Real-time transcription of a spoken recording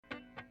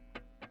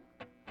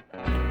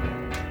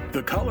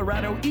The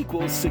Colorado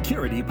Equals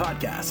Security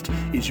Podcast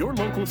is your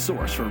local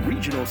source for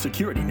regional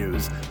security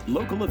news,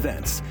 local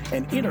events,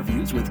 and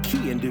interviews with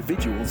key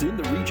individuals in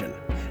the region.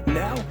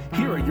 Now,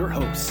 here are your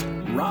hosts,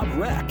 Rob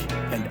Reck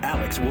and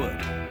Alex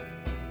Wood.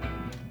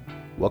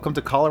 Welcome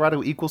to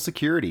Colorado Equals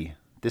Security.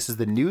 This is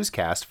the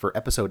newscast for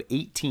episode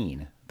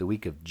 18, the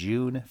week of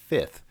June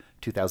 5th,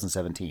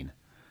 2017.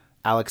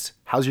 Alex,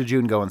 how's your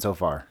June going so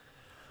far?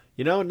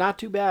 You know, not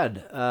too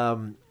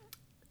bad.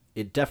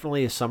 It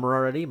definitely is summer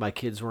already. My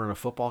kids were in a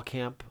football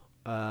camp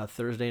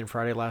Thursday and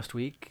Friday last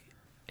week.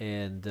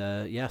 And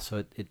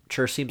so it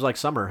sure seems like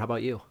summer. How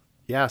about you?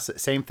 Yeah,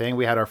 same thing.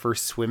 We had our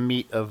first swim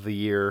meet of the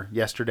year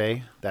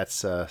yesterday.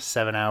 That's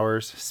 7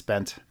 hours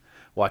spent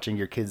watching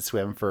your kids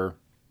swim for,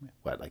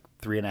 like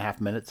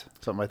 3.5 minutes?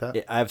 Something like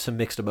that? I have some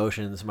mixed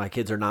emotions. My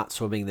kids are not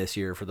swimming this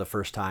year for the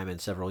first time in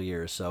several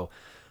years. So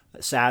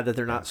sad that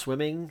they're not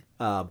swimming,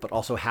 but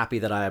also happy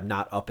that I am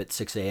not up at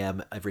 6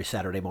 a.m. every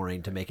Saturday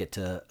morning to make it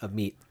to a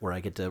meet where I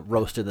get to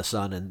roast in the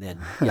sun and then,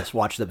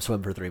 watch them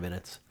swim for 3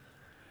 minutes.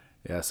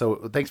 Yeah,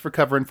 so thanks for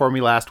covering for me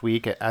last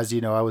week. As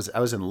you know, I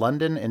was in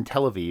London and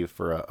Tel Aviv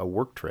for a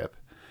work trip.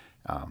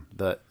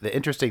 The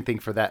interesting thing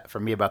for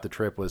me about the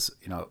trip was,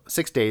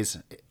 6 days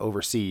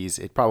overseas.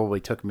 It probably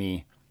took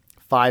me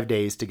 5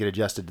 days to get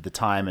adjusted to the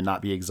time and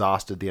not be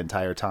exhausted the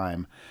entire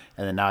time.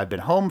 And then now I've been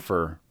home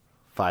for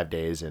 5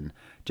 days, and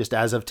just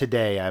as of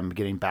today, I'm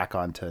getting back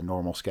onto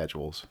normal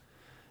schedules.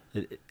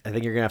 I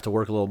think you're gonna have to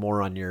work a little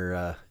more on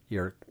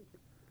your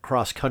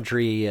cross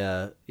country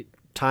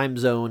time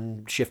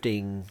zone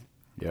shifting.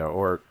 Yeah,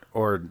 or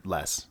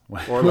less,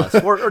 or less,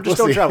 or just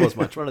don't travel as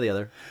much. One or the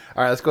other.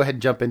 All right, let's go ahead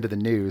and jump into the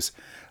news.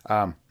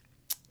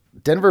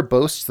 Denver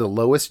boasts the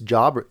lowest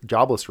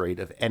jobless rate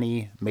of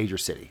any major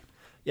city.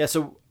 Yeah,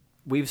 so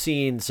we've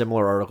seen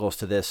similar articles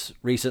to this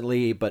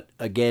recently, but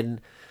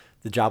again,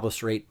 the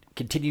jobless rate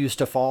continues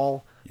to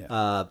fall.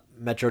 Yeah.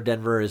 Metro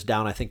Denver is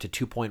down, I think, to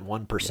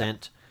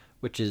 2.1%,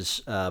 which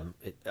is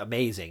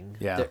amazing.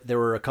 Yeah. There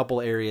were a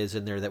couple areas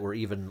in there that were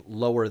even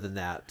lower than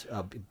that.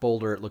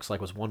 Boulder, it looks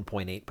like, was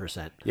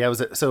 1.8%. Yeah, it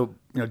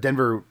was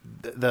Denver.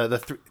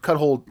 The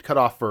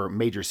cutoff for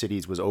major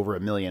cities was over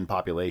 1 million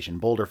population.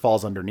 Boulder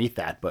falls underneath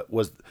that, but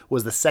was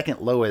the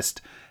second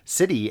lowest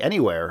city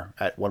anywhere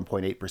at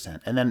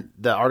 1.8%. And then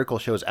the article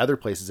shows other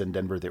places in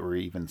Denver that were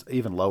even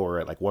lower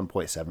at like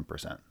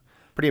 1.7%.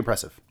 Pretty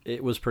impressive.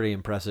 It was pretty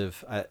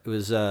impressive. It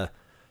was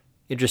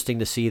interesting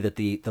to see that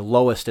the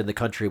lowest in the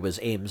country was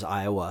Ames,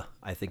 Iowa.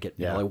 I think like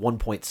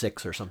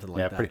 1.6 or something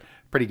like that. Yeah,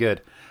 pretty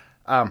good.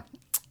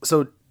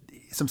 So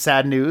some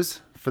sad news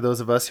for those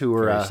of us who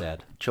were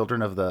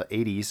children of the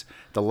 80s.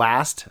 The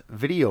last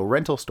video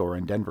rental store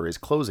in Denver is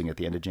closing at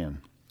the end of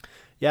June.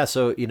 Yeah,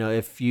 so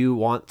if you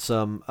want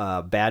some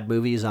bad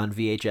movies on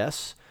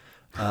VHS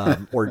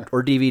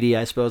or DVD,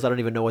 I suppose. I don't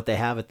even know what they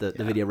have at the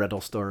video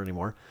rental store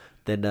anymore.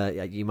 Then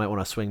you might want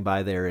to swing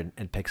by there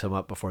and pick some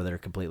up before they're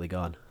completely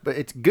gone. But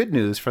it's good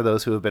news for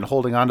those who have been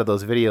holding on to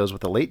those videos with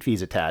the late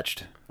fees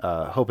attached,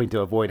 hoping to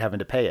avoid having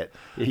to pay it.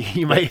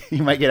 You might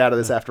get out of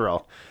this after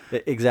all.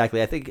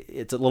 Exactly. I think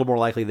it's a little more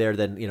likely there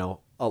than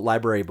a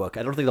library book.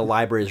 I don't think the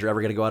libraries are ever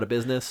going to go out of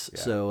business.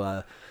 Yeah.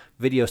 So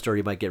video store,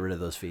 you might get rid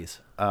of those fees.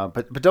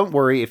 But don't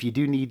worry, if you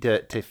do need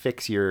to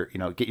fix your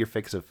get your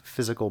fix of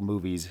physical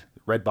movies,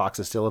 Redbox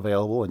is still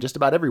available and just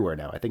about everywhere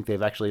now. I think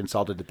they've actually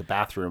installed it at the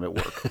bathroom at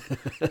work.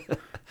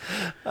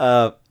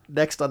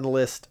 Next on the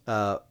list,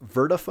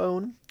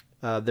 Vertafone.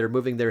 They're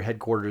moving their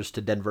headquarters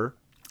to Denver.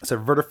 So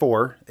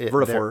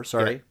Vertafore.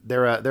 Sorry.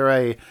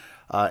 They're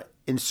a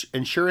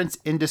insurance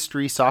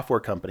industry software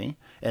company,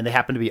 and they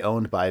happen to be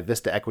owned by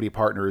Vista Equity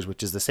Partners,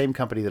 which is the same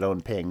company that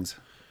owns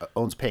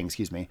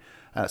Ping.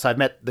 So I've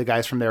met the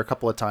guys from there a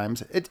couple of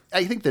times.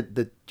 I think that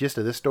the gist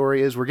of this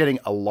story is we're getting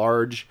a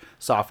large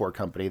software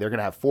company. They're going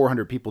to have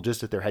 400 people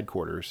just at their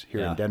headquarters here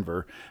in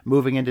Denver,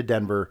 moving into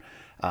Denver,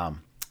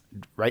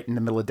 right in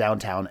the middle of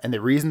downtown. And the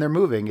reason they're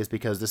moving is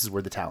because this is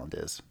where the talent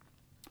is.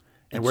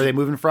 And where are they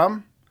moving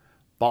from?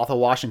 Bothell,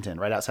 Washington,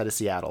 right outside of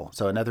Seattle.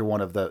 So another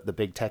one of the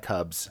big tech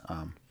hubs,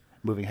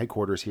 moving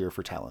headquarters here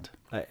for talent.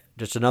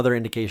 Just another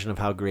indication of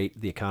how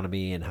great the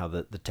economy and how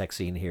the tech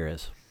scene here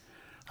is.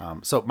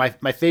 So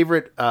my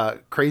favorite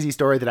crazy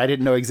story that I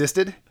didn't know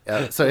existed.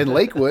 So in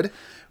Lakewood,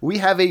 we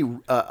have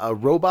a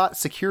robot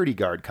security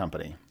guard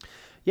company.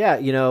 Yeah,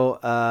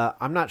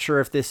 I'm not sure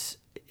if this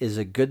is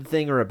a good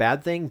thing or a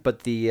bad thing,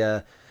 but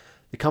the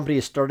company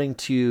is starting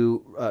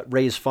to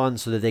raise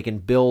funds so that they can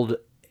build,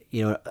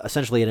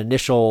 essentially an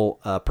initial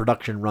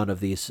production run of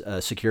these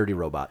security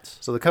robots.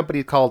 So the company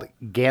is called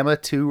Gamma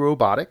 2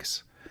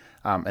 Robotics,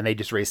 and they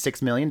just raised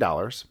 $6 million.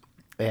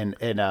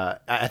 And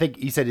I think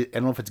you said, I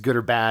don't know if it's good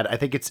or bad. I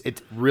think it's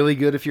really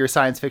good if you're a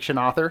science fiction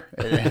author,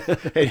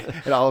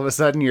 and all of a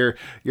sudden your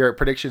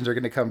predictions are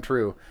going to come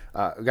true.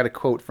 I've got a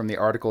quote from the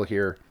article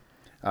here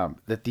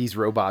that these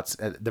robots,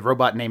 the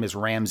robot name is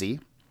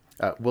Ramsey,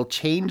 will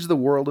change the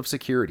world of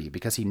security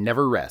because he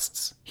never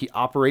rests. He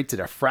operates at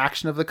a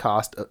fraction of the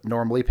cost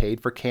normally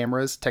paid for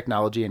cameras,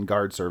 technology, and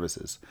guard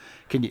services.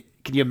 Can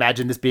you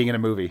imagine this being in a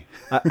movie?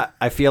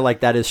 I feel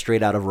like that is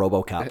straight out of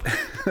RoboCop.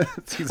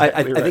 That's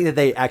exactly right. I think that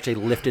they actually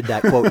lifted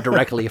that quote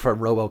directly from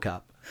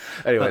RoboCop.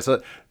 Anyway,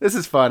 so this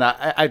is fun.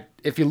 I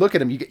if you look at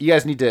them, you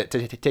guys need to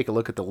take a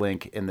look at the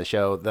link in the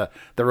show. The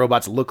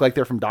robots look like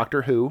they're from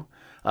Doctor Who.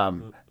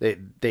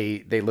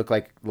 They look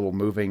like little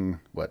moving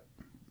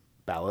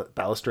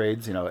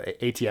balustrades,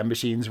 ATM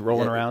machines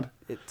rolling around.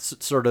 It's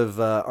sort of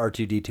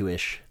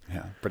R2D2-ish.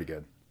 Yeah, pretty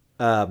good.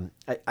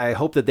 I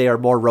hope that they are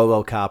more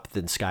RoboCop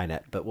than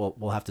Skynet, but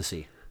we'll have to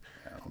see.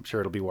 Yeah, I'm sure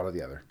it'll be one or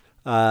the other.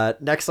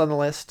 Next on the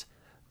list,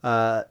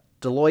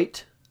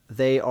 Deloitte.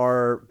 They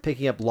are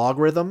picking up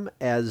Logarithm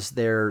as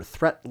their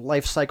threat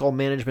lifecycle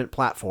management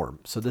platform.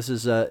 So this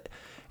is an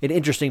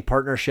interesting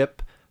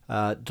partnership.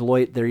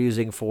 Deloitte, they're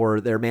using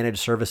for their managed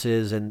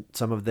services and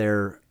some of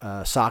their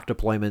SOC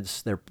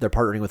deployments. They're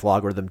partnering with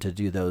Logarithm to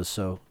do those.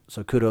 So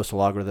kudos to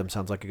Logarithm.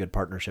 Sounds like a good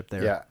partnership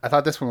there. Yeah, I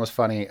thought this one was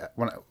funny.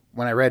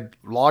 When I read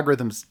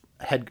Logarithm's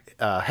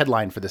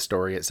headline for this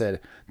story, it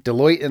said,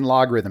 Deloitte and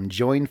Logarithm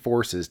join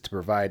forces to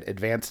provide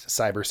advanced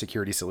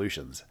cybersecurity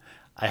solutions.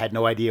 I had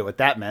no idea what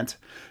that meant.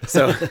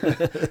 So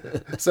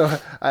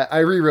I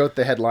rewrote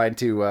the headline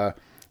to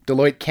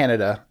Deloitte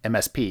Canada,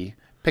 MSP,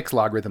 picks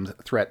Logarithm's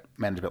threat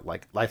management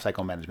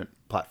lifecycle management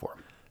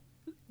platform.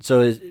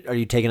 So are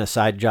you taking a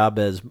side job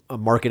as a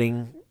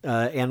marketing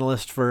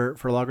analyst for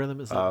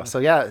Logarithm?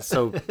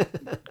 So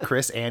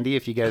Chris, Andy,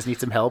 if you guys need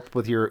some help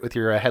with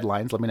your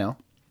headlines, let me know.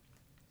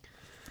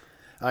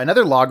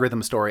 Another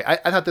Logarithm story.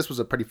 I thought this was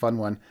a pretty fun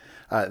one.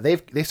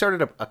 They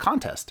started a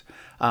contest.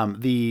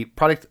 The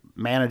product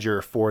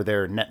manager for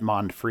their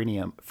Netmon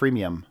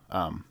freemium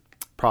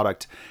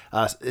product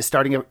is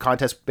starting a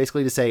contest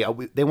basically to say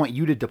they want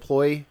you to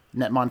deploy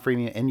Netmon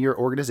freemium in your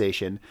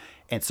organization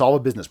and solve a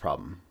business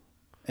problem.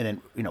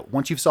 And then,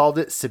 once you've solved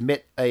it,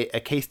 submit a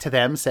case to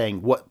them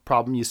saying what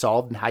problem you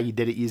solved and how you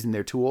did it using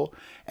their tool,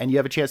 and you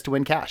have a chance to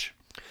win cash.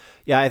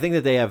 Yeah, I think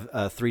that they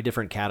have 3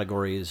 different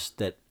categories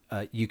that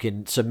you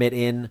can submit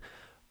in,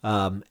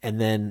 and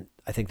then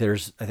I think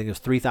there's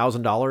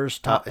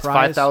 $3,000 top it's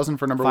prize. $5,000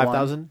 for number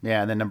 5,000? 1.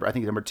 Yeah, and then I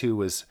think number 2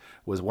 was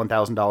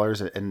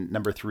 $1,000, and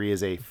number 3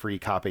 is a free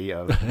copy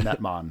of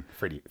Netmon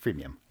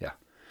freemium. Yeah.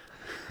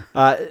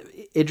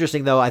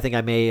 Interesting though. I think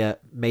I may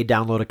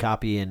download a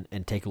copy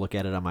and take a look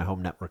at it on my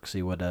home network.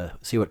 See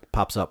what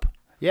pops up.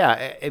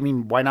 Yeah, I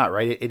mean, why not,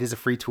 right? It is a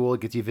free tool.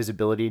 It gets you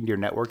visibility into your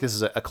network. This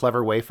is a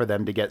clever way for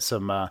them to get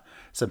some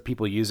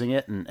people using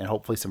it and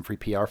hopefully some free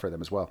PR for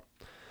them as well.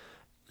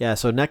 Yeah.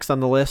 So next on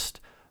the list,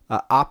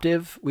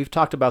 Optiv. We've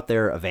talked about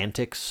their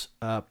Avantix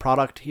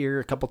product here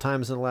a couple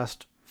times in the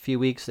last few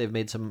weeks. They've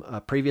made some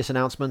previous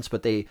announcements,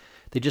 but they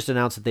just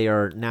announced that they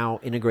are now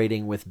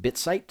integrating with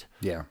BitSight.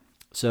 Yeah.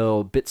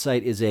 So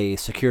BitSight is a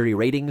security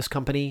ratings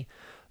company.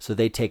 So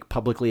they take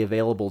publicly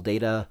available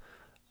data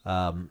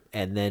and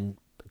then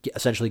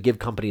essentially give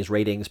companies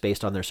ratings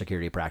based on their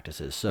security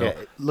practices. So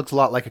it looks a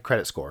lot like a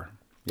credit score.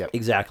 Yep.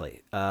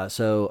 Exactly.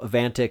 So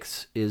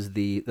Avantix is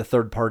the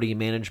third-party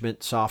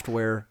management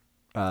software,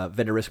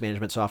 vendor risk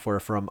management software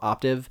from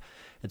Optiv.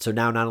 And so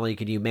now not only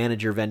can you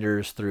manage your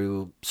vendors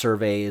through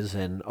surveys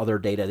and other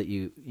data that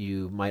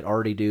you might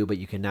already do, but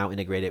you can now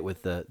integrate it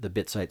with the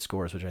BitSight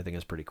scores, which I think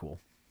is pretty cool.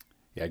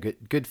 Yeah,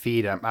 good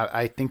feed.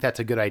 I think that's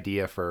a good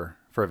idea for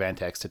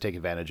Avantix to take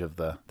advantage of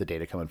the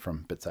data coming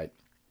from BitSight.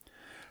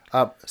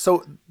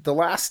 So the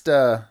last,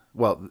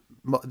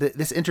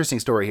 this interesting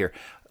story here.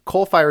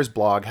 Coalfire's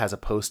blog has a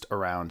post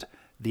around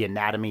the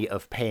anatomy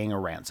of paying a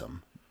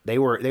ransom. They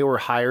were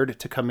hired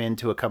to come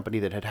into a company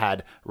that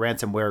had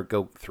ransomware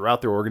go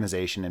throughout their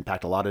organization,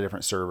 impact a lot of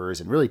different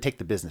servers, and really take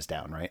the business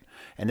down, right?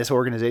 And this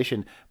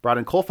organization brought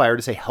in Coalfire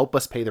to say, help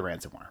us pay the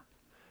ransomware.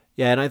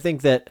 Yeah, and I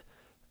think that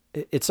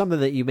it's something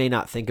that you may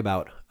not think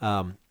about.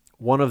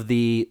 One of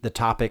the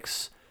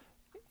topics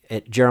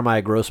at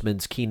Jeremiah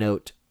Grossman's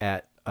keynote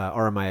at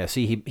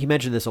RMISC, he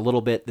mentioned this a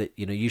little bit, that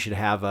you should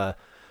have a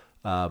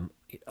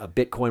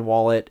Bitcoin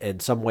wallet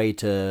and some way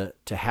to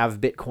have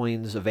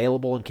Bitcoins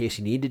available in case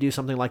you need to do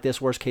something like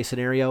this, worst case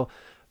scenario.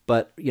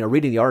 But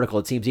reading the article,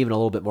 it seems even a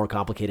little bit more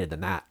complicated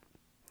than that.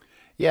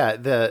 Yeah,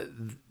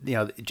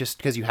 just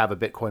because you have a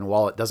Bitcoin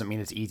wallet doesn't mean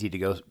it's easy to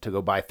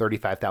go buy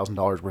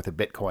 $35,000 worth of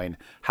Bitcoin.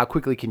 How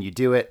quickly can you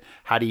do it?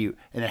 How do you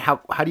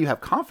have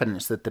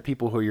confidence that the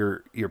people who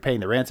you're paying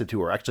the ransom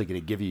to are actually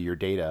going to give you your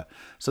data?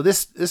 So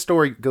this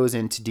story goes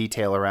into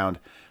detail around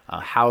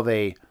how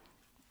they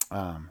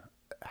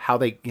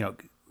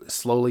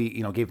slowly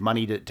gave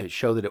money to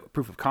show that it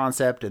proof of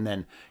concept, and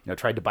then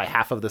tried to buy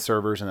half of the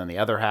servers and then the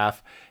other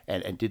half,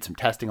 and did some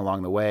testing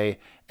along the way,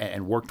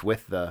 and worked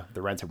with the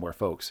ransomware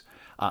folks.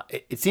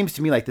 It seems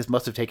to me like this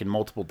must have taken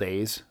multiple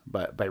days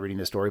by reading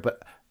this story,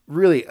 but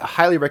really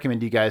highly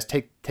recommend you guys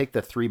take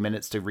the 3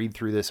 minutes to read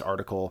through this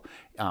article.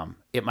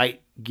 It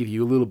might give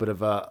you a little bit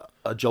of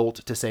a jolt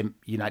to say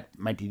you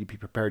might need to be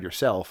prepared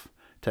yourself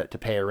to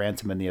pay a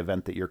ransom in the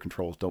event that your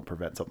controls don't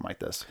prevent something like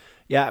this.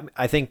 Yeah,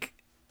 I think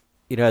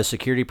as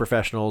security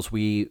professionals,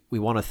 we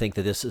want to think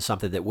that this is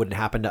something that wouldn't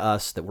happen to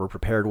us, that we're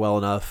prepared well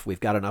enough, we've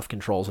got enough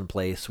controls in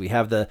place, we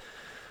have the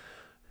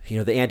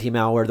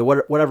anti-malware, the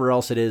whatever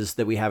else it is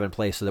that we have in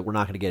place so that we're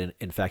not going to get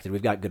infected.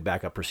 We've got good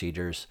backup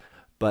procedures,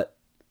 but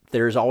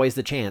there's always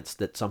the chance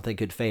that something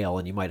could fail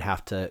and you might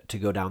have to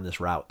go down this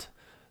route.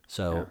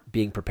 So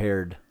being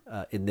prepared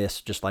in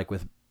this, just like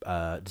with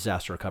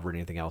disaster recovery and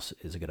anything else,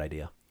 is a good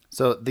idea.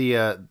 So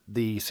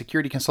the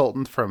security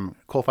consultant from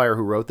Coalfire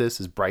who wrote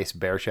this is Bryce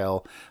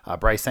Baershell.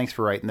 Bryce, thanks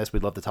for writing this.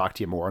 We'd love to talk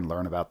to you more and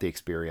learn about the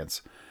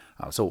experience.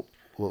 So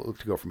we'll look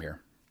to go from here.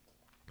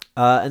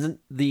 And then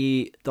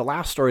the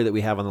last story that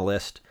we have on the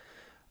list,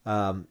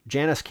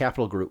 Janus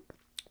Capital Group,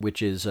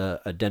 which is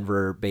a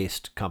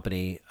Denver-based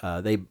company.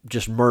 They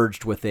just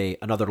merged with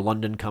another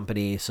London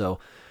company, so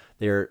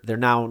they're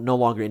now no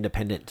longer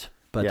independent.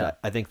 But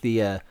I think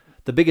the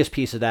biggest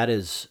piece of that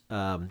is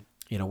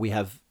we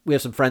have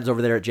some friends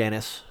over there at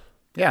Janus.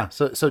 Yeah,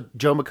 so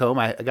Joe McComb,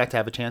 I got to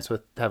have a chance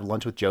to have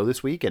lunch with Joe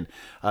this week, and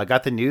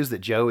got the news that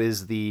Joe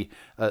is the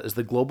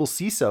global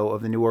CISO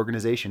of the new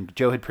organization.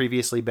 Joe had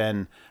previously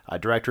been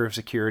director of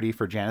security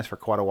for Janus for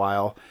quite a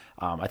while.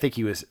 I think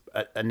he was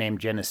named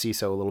Janus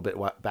CISO a little bit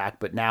back,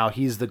 but now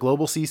he's the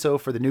global CISO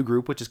for the new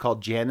group, which is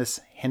called Janus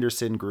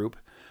Henderson Group,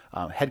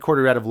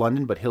 headquartered out of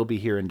London, but he'll be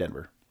here in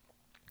Denver.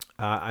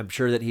 I'm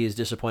sure that he is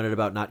disappointed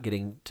about not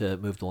getting to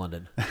move to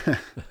London.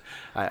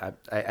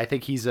 I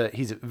think he's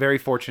very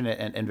fortunate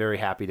and very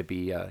happy to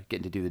be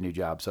getting to do the new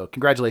job. So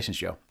congratulations,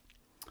 Joe.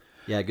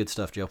 Yeah, good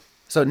stuff, Joe.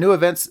 So new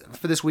events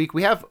for this week.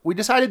 We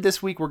decided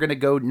this week we're going to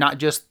go not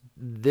just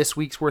this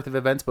week's worth of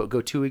events, but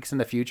go 2 weeks in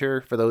the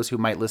future. For those who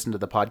might listen to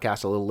the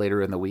podcast a little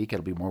later in the week,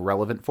 it'll be more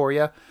relevant for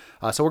you.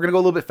 So we're going to go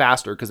a little bit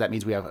faster because that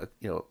means we have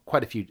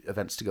quite a few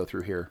events to go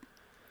through here.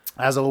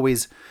 As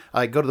always,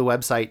 go to the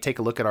website, take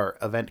a look at our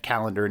event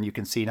calendar, and you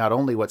can see not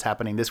only what's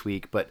happening this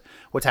week, but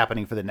what's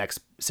happening for the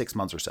next 6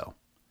 months or so.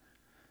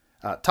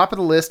 Top of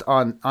the list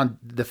on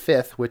the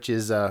 5th, which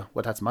is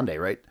that's Monday,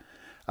 right?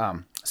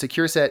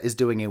 SecureSet is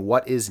doing a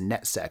What is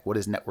NetSec? What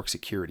is Network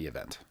Security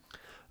event.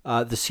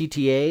 The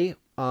CTA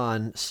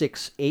on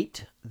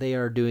 6/8, they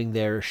are doing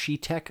their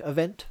SheTech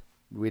event.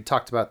 We had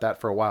talked about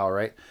that for a while,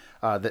 right?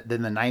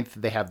 Then the 9th,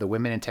 they have the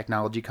Women in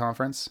Technology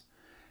Conference.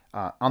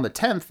 On the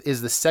 10th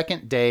is the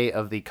second day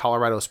of the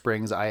Colorado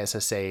Springs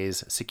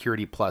ISSA's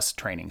Security Plus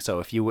training. So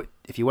if you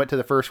went to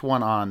the first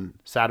one on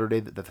Saturday,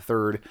 the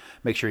 3rd,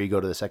 make sure you go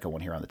to the second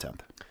one here on the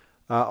 10th.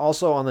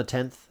 Also on the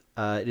 10th,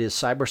 it is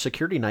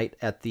Cybersecurity Night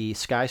at the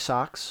Sky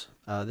Sox.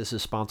 This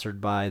is sponsored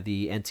by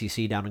the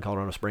NCC down in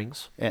Colorado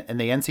Springs. And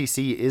the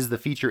NCC is the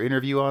feature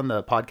interview on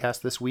the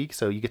podcast this week,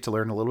 so you get to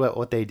learn a little bit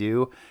what they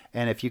do.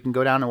 And if you can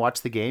go down and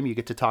watch the game, you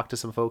get to talk to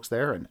some folks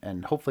there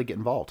and hopefully get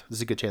involved. This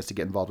is a good chance to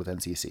get involved with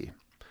NCC.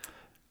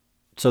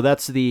 So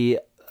that's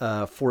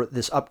for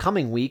this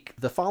upcoming week.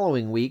 The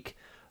following week,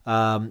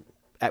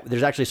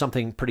 there's actually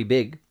something pretty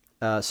big.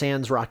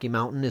 SANS Rocky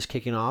Mountain is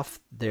kicking off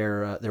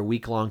their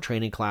week-long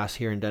training class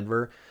here in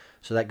Denver.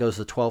 So that goes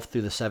the 12th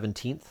through the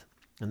 17th,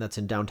 and that's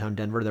in downtown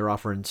Denver. They're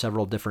offering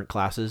several different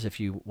classes if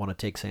you want to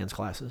take SANS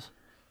classes.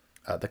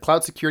 The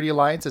Cloud Security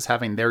Alliance is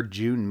having their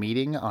June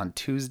meeting on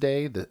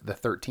Tuesday, the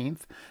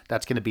 13th.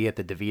 That's going to be at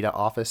the DaVita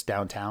office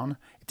downtown.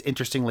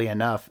 Interestingly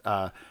enough,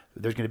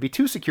 there's going to be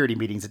 2 security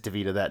meetings at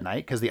DaVita that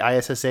night because the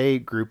ISSA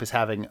group is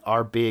having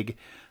our big,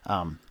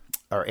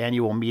 our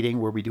annual meeting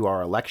where we do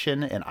our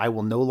election, and I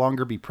will no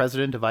longer be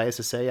president of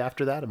ISSA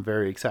after that. I'm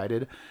very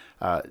excited.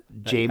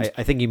 James,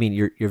 I think you mean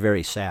you're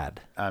very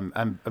sad.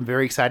 I'm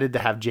very excited to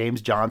have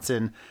James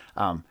Johnson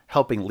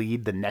helping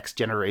lead the next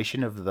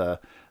generation of the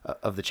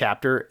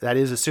chapter. That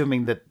is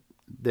assuming that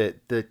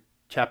the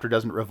chapter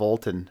doesn't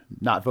revolt and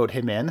not vote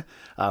him in.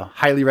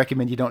 Highly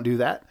recommend you don't do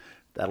that.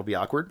 That'll be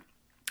awkward.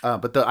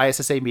 But the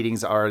ISSA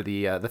meetings are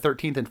the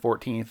 13th and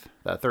 14th.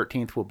 The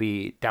 13th will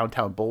be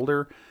downtown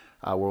Boulder,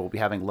 where we'll be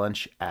having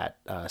lunch at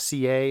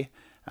CA,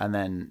 and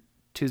then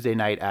Tuesday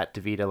night at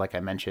DaVita, like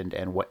I mentioned,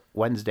 and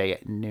Wednesday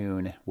at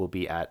noon will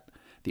be at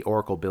the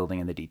Oracle building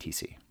in the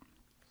DTC.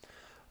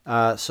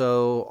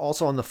 So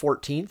also on the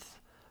 14th,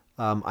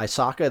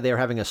 ISACA, they're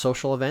having a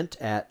social event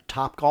at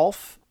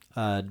Topgolf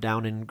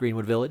down in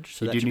Greenwood Village,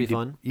 so that should be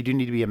fun. You do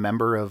need to be a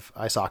member of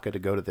ISACA to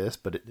go to this,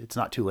 but it's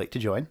not too late to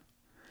join.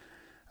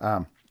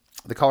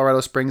 The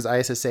Colorado Springs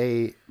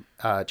ISSA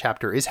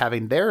chapter is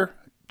having their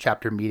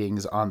chapter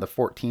meetings on the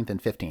 14th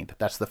and 15th.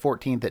 That's the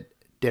 14th at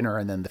dinner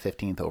and then the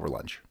 15th over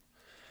lunch.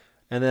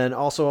 And then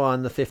also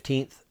on the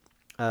 15th,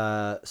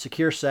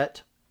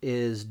 SecureSet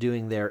is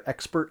doing their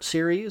expert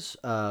series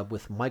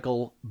with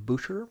Michael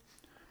Boucher.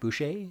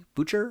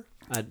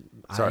 I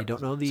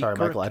don't know the Sorry, correct,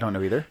 Michael, I don't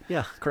know either.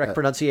 Yeah, correct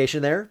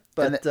pronunciation there.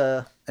 But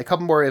a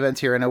couple more events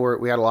here. I know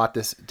we had a lot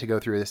to go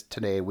through this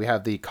today. We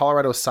have the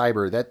Colorado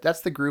Cyber. That's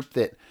the group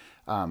that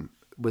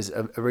was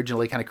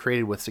originally kind of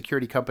created with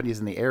security companies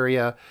in the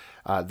area.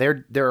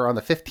 They're on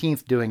the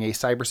 15th doing a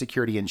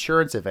cybersecurity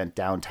insurance event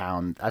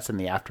downtown. That's in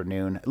the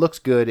afternoon. It looks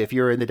good if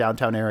you're in the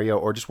downtown area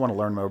or just want to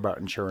learn more about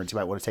insurance. You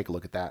might want to take a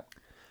look at that.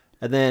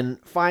 And then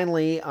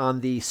finally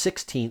on the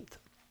 16th,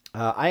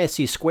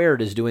 ISC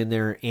Squared is doing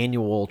their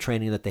annual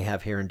training that they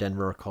have here in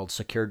Denver called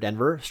Secure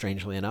Denver,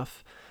 strangely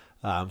enough.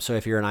 So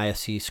if you're an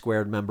ISC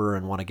Squared member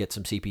and want to get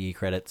some CPE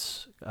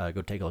credits,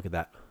 go take a look at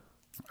that.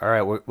 All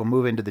right, we'll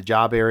move into the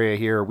job area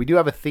here. We do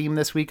have a theme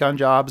this week on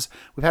jobs.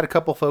 We've had a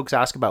couple folks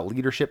ask about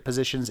leadership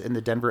positions in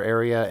the Denver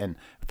area, and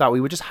thought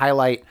we would just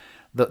highlight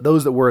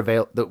those that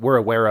we're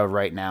aware of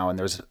right now. And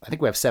I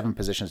think we have 7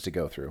 positions to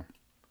go through.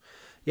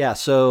 Yeah.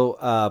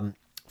 So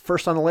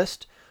first on the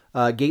list,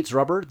 Gates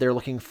Rubber. They're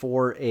looking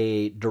for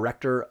a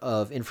director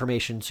of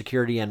information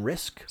security and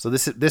risk. So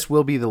this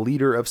will be the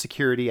leader of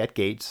security at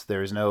Gates.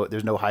 There's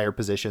no higher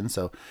position.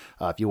 So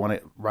if you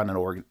want to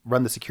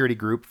run the security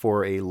group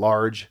for a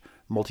large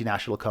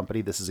multinational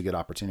company, this is a good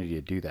opportunity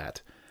to do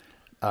that.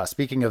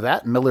 Speaking of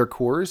that, Miller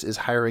Coors is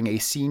hiring a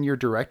senior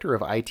director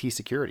of IT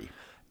security.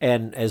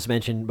 And as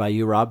mentioned by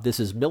you, Rob, this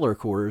is Miller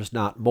Coors,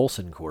 not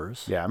Molson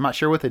Coors. Yeah, I'm not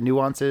sure what the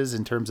nuance is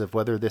in terms of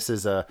whether this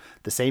is the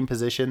same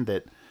position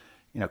that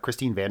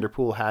Christine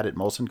Vanderpool had at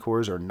Molson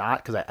Coors or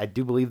not, because I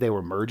do believe they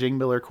were merging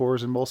Miller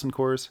Coors and Molson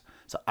Coors.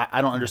 So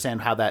I don't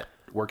understand how that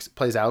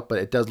plays out, but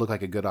it does look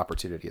like a good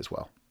opportunity as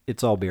well.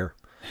 It's all beer.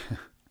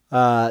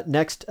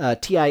 Next,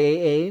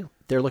 TIAA.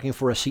 They're looking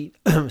for a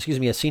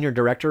senior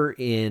director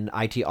in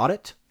IT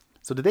audit.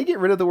 So did they get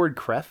rid of the word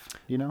CREF?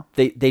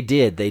 They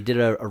did. They did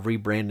a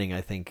rebranding,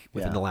 I think,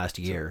 within the last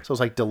year. So it's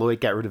like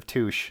Deloitte got rid of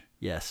Touche.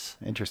 Yes.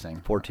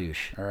 Interesting. Poor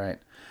Touche. All right.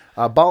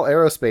 Ball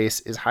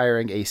Aerospace is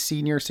hiring a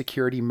senior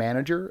security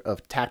manager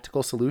of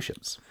tactical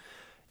solutions.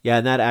 Yeah,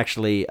 and that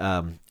actually,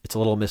 it's a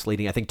little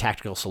misleading. I think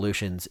Tactical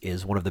Solutions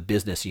is one of the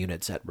business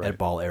units at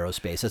Ball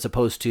Aerospace, as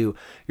opposed to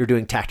you're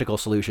doing tactical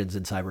solutions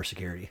in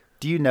cybersecurity.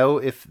 Do you know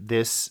if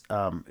this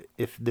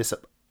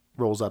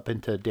rolls up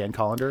into Dan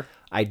Collender?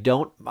 I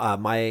don't.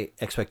 My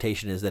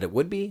expectation is that it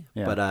would be,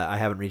 but I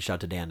haven't reached out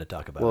to Dan to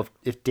talk about it. Well,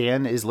 if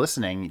Dan is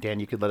listening, Dan,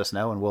 you could let us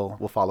know, and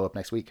we'll follow up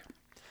next week.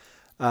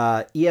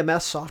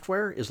 EMS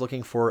Software is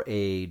looking for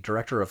a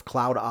director of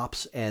cloud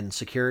ops and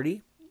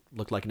security.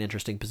 Looked like an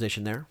interesting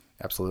position there.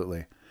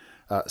 Absolutely.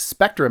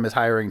 Spectrum is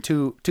hiring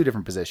two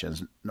different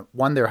positions.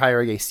 One, they're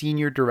hiring a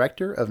senior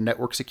director of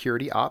network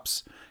security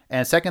ops.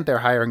 And second, they're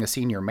hiring a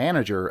senior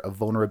manager of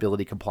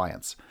vulnerability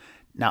compliance.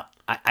 Now,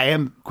 I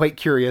am quite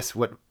curious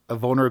what a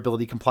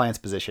vulnerability compliance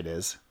position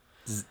is.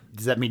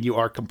 Does that mean you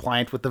are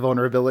compliant with the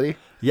vulnerability?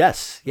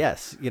 Yes. You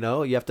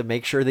have to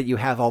make sure that you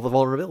have all the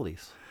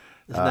vulnerabilities.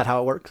 Isn't that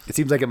how it works? It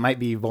seems like it might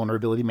be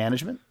vulnerability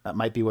management. That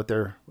might be what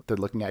they're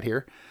looking at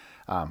here.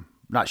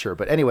 Not sure.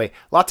 But anyway,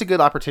 lots of good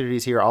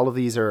opportunities here. All of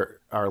these are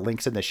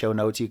links in the show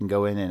notes. You can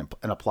go in and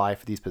apply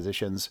for these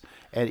positions.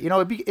 And,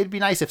 it'd be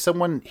nice if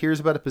someone hears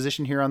about a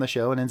position here on the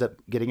show and ends up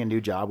getting a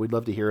new job. We'd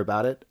love to hear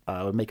about it.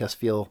 It would make us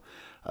feel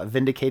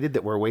vindicated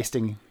that we're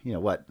wasting,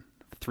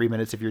 3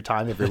 minutes of your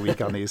time every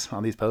week on these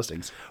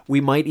postings.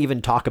 We might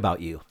even talk about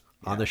you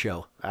on the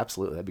show.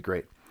 Absolutely. That'd be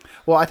great.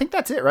 Well, I think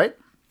that's it, right?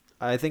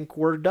 I think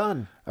we're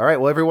done. All right.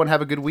 Well, everyone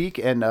have a good week,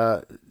 and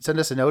send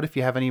us a note if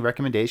you have any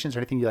recommendations or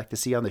anything you'd like to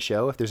see on the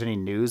show. If there's any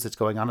news that's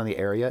going on in the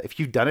area, if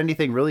you've done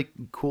anything really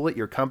cool at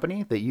your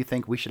company that you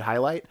think we should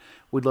highlight,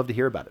 we'd love to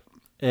hear about it.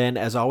 And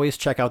as always,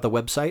 check out the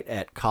website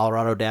at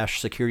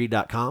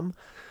colorado-security.com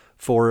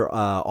for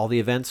all the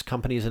events,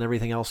 companies, and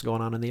everything else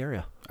going on in the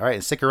area. All right.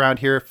 And stick around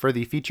here for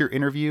the feature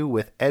interview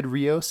with Ed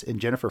Rios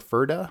and Jennifer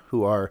Furda,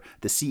 who are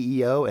the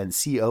CEO and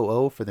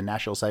COO for the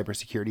National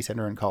Cybersecurity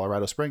Center in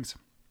Colorado Springs.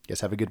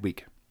 Guys, have a good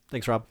week.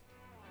 Thanks, Rob.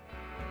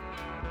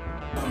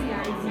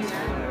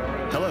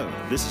 Hello,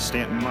 this is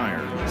Stanton Meyer,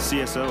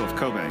 CSO of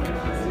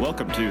CoBank.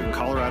 Welcome to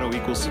Colorado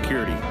Equals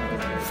Security,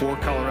 for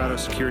Colorado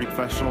security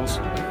professionals,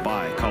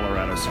 by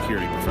Colorado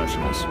security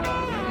professionals.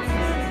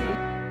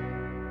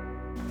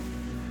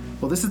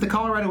 Well, this is the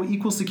Colorado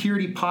Equal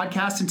Security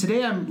Podcast, and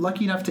today I'm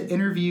lucky enough to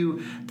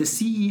interview the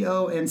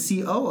CEO and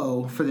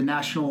COO for the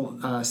National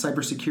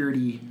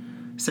Cybersecurity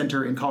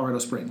Center in Colorado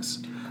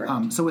Springs.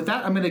 So with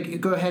that, I'm going to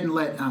go ahead and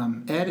let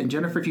Ed and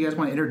Jennifer, if you guys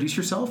want to introduce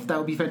yourself, that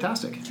would be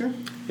fantastic. Sure.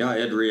 Yeah,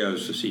 Ed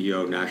Rios, the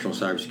CEO of National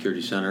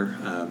Cybersecurity Center.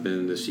 I've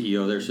been the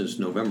CEO there since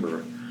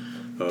November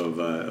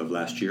of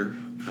last year.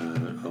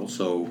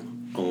 Also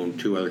own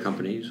 2 other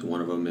companies.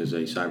 One of them is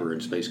a cyber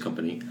and space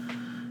company.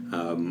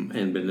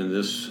 And been in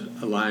this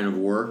line of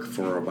work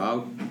for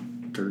about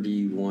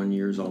 31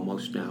 years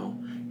almost now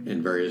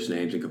in various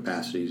names and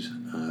capacities.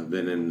 I've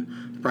been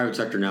in the private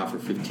sector now for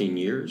 15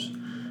 years.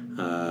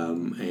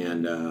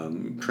 And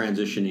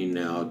transitioning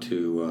now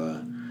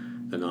to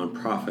the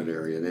nonprofit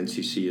area. The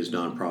NCC is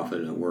nonprofit,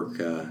 and I work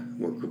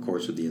of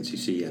course with the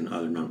NCC and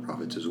other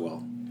nonprofits as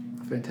well.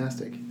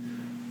 Fantastic.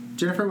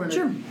 Jennifer,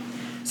 Sure.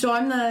 So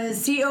I'm the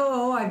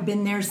COO. I've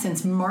been there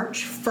since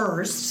March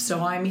 1st,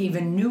 so I'm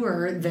even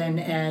newer than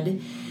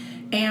Ed.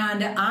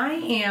 And I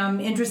am,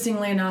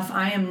 interestingly enough,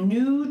 I am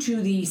new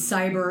to the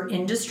cyber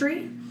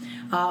industry.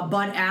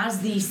 But as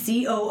the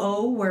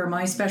COO, where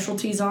my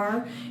specialties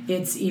are,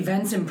 it's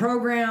events and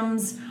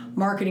programs,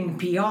 marketing,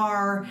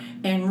 PR,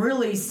 and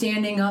really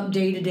standing up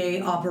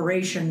day-to-day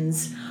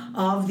operations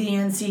of the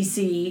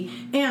NCC,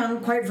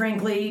 and quite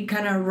frankly,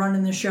 kind of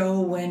running the show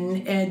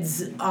when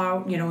Ed's in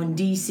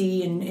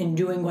DC and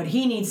doing what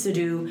he needs to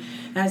do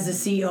as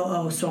the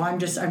COO. So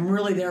I'm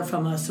really there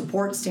from a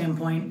support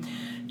standpoint,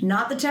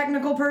 not the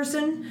technical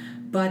person,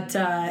 but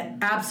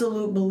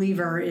absolute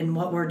believer in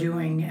what we're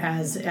doing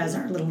as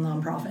our little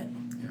nonprofit.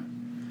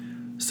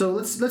 So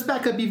let's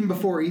back up even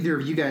before either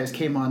of you guys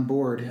came on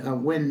board.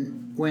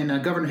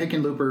 When Governor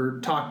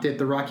Hickenlooper talked at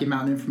the Rocky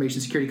Mountain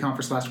Information Security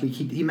Conference last week,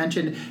 he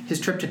mentioned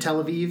his trip to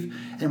Tel Aviv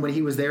and when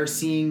he was there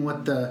seeing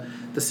what the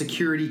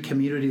security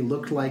community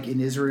looked like in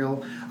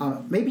Israel.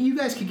 Maybe you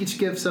guys could just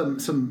give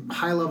some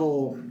high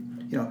level,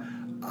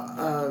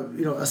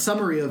 a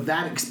summary of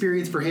that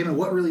experience for him and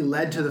what really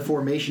led to the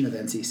formation of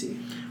NCC.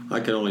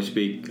 I can only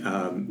speak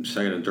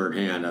second and third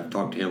hand. I've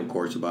talked to him, of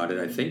course, about it.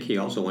 I think he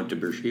also went to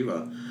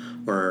Beersheba,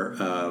 where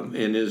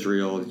in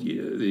Israel,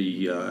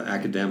 the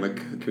academic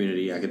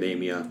community,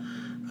 academia,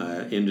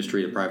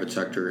 industry, the private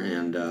sector,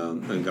 and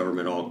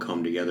government all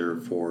come together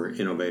for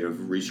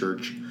innovative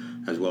research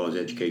as well as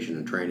education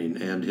and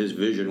training. And his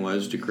vision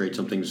was to create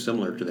something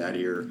similar to that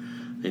here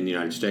in the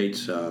United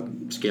States,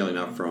 scaling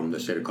up from the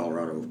state of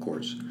Colorado, of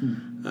course.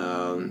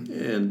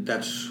 And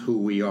that's who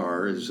we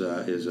are, is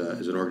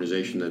an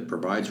organization that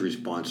provides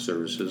response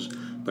services,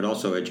 but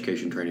also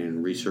education, training,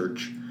 and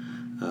research,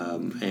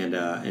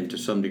 and to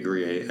some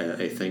degree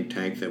a think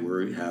tank that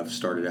we have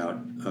started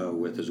out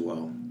with as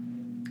well.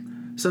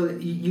 So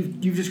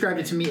you've described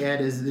it to me,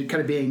 Ed, as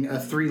kind of being a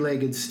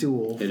three-legged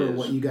stool for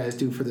what you guys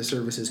do for the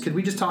services. Could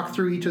we just talk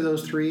through each of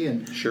those three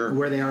and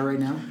where they are right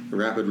now? The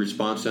Rapid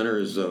Response Center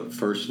is the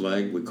first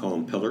leg. We call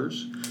them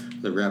pillars.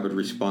 The Rapid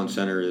Response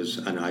Center is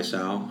an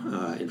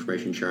ISAO,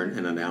 Information Sharing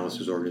and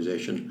Analysis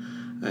Organization,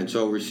 and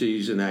so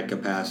receives in that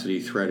capacity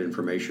threat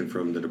information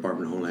from the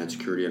Department of Homeland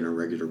Security on a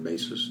regular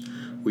basis.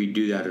 We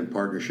do that in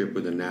partnership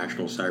with the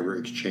National Cyber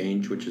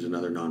Exchange, which is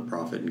another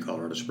nonprofit in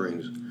Colorado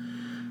Springs.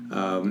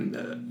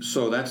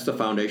 So that's the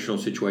foundational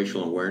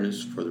situational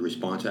awareness for the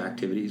response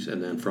activities,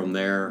 and then from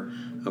there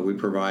we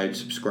provide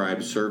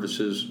subscribed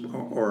services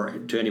or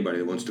to anybody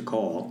that wants to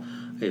call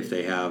if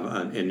they have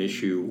an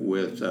issue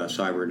with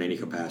cyber in any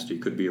capacity.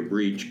 Could be a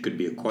breach, could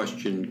be a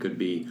question, could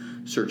be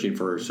searching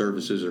for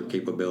services or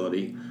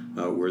capability.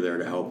 We're there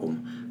to help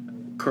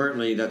them.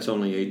 Currently, that's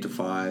only 8 to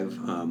 5,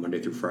 Monday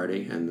through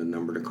Friday, and the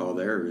number to call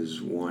there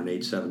is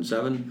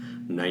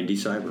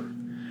 1-877-90-CYBER.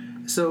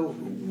 So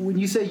when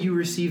you say you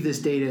receive this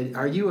data,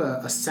 are you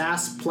a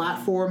SaaS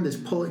platform that's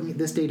pulling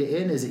this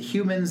data in? Is it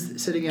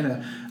humans sitting in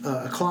a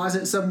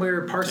closet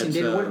somewhere parsing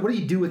data? What do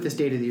you do with this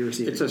data that you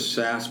receive? It's a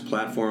SaaS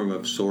platform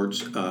of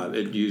sorts.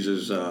 It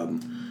uses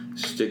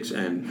Stix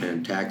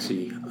and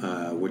Taxi,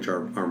 which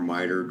are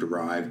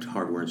MITRE-derived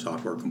hardware and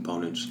software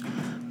components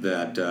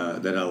that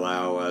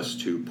allow us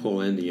to pull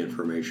in the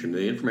information.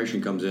 The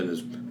information comes in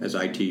as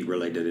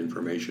IT-related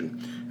information.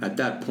 At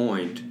that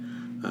point,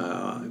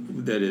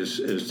 that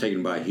is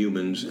taken by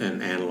humans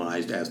and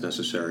analyzed as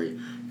necessary,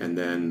 and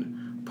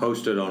then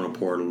posted on a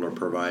portal or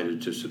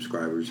provided to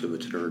subscribers if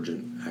it's an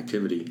urgent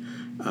activity.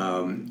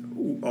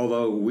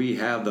 Although we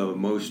have the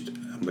most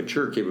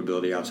mature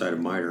capability outside of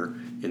MITRE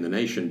in the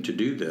nation to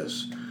do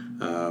this,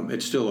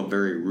 it's still a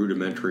very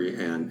rudimentary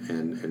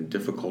and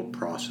difficult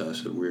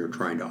process that we are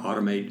trying to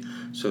automate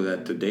so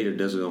that the data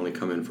doesn't only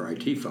come in for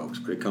IT folks,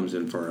 but it comes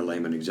in for a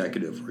layman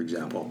executive, for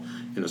example,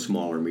 in a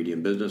small or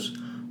medium business,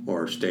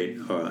 or state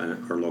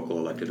or local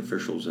elected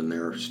officials and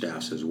their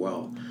staffs as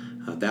well.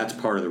 That's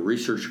part of the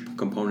research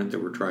component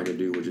that we're trying to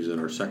do, which is in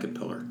our second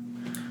pillar.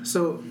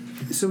 So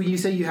when you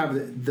say you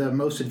have the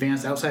most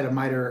advanced outside of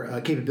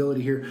MITRE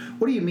capability here,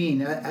 what do you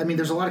mean? I mean,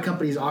 there's a lot of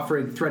companies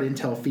offering threat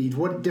intel feeds.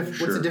 What's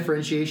the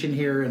differentiation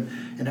here, and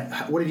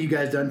what have you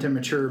guys done to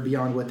mature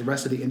beyond what the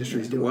rest of the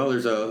industry is doing? Well,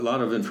 there's a lot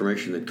of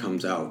information that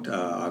comes out,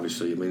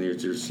 obviously. I mean,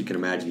 there's you can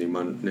imagine the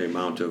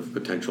amount of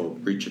potential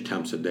breach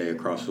attempts a day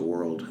across the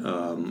world.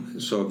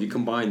 So if you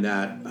combine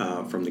that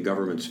from the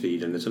government's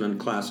feed, and it's an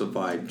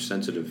unclassified,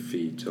 sensitive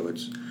feed, so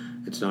it's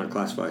not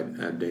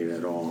classified data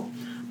at all.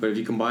 But if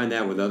you combine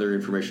that with other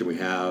information we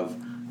have,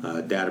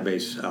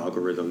 database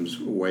algorithms,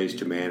 ways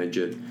to manage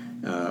it,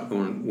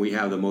 when we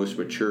have the most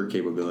mature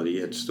capability,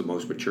 it's the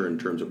most mature in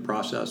terms of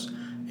process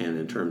and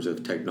in terms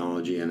of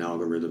technology and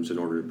algorithms in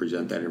order to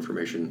present that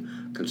information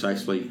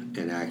concisely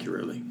and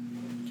accurately.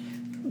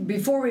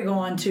 Before we go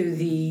on to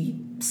the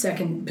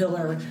second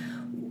pillar, a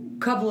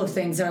couple of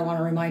things that I want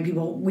to remind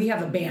people. We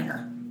have a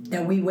banner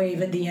that we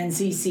wave at the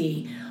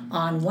NCC.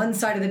 On one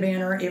side of the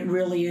banner, it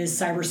really is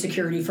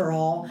cybersecurity for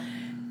all.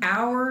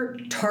 Our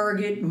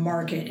target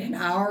market and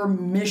our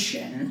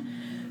mission,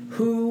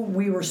 who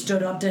we were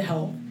stood up to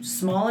help,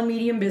 small and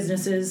medium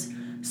businesses,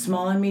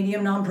 small and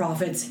medium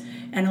nonprofits,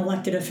 and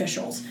elected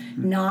officials.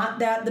 Not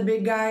that the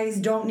big guys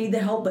don't need the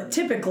help, but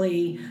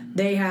typically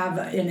they have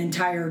an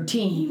entire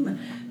team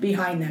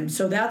behind them.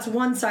 So that's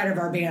one side of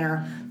our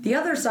banner. The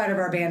other side of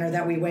our banner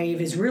that we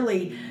wave is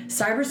really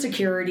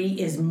cybersecurity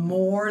is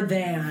more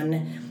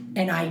than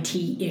an IT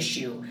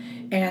issue.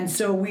 And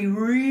so we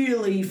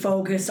really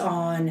focus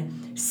on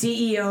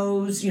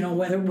CEOs,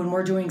 when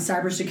we're doing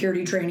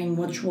cybersecurity training,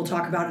 which we'll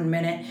talk about in a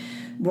minute.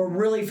 We're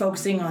really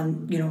focusing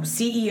on,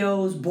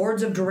 CEOs,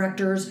 boards of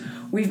directors.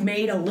 We've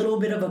made a little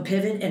bit of a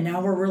pivot, and now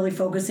we're really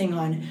focusing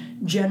on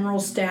general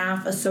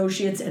staff,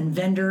 associates, and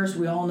vendors.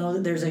 We all know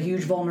that there's a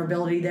huge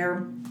vulnerability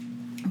there.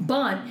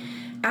 But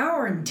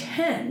our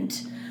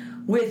intent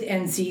with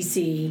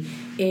NCC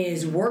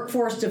is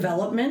workforce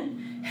development,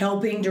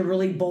 helping to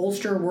really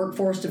bolster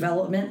workforce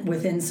development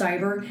within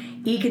cyber,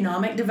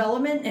 economic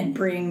development, and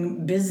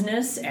bring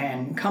business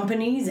and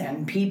companies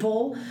and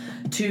people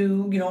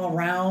to,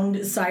 around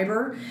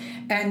cyber.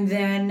 And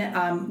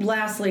then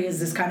lastly is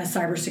this kind of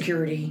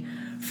cybersecurity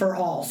for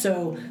all.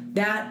 So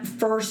that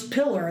first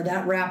pillar,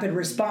 that rapid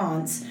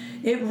response,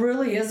 it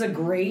really is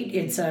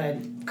it's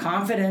a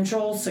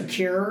confidential,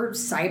 secure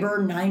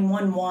cyber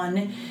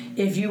 911,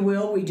 if you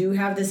will. We do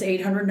have this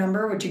 800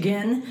 number, which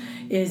again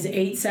is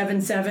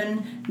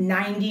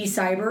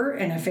 877-90-CYBER.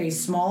 And if a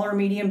small or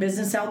medium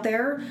business out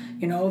there,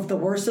 if the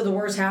worst of the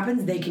worst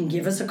happens, they can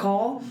give us a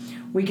call.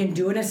 We can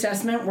do an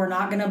assessment. We're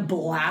not going to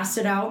blast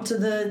it out to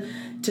the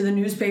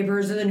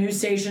newspapers or the news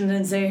stations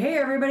and say, hey,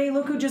 everybody,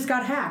 look who just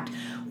got hacked.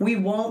 We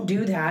won't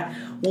do that.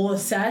 We'll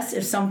assess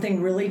if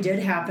something really did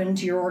happen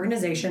to your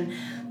organization.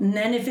 And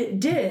then if it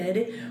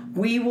did,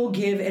 we will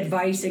give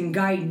advice and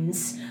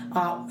guidance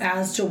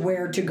as to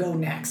where to go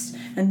next.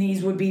 And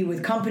these would be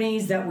with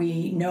companies that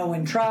we know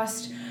and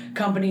trust,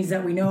 companies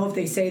that we know if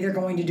they say they're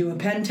going to do a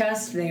pen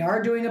test, they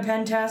are doing a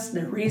pen test,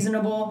 they're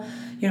reasonable,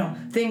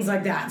 things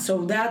like that.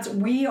 So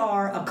we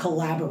are a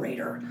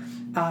collaborator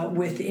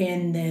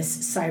within this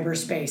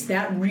cyberspace.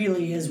 That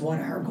really is what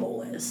our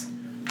goal is.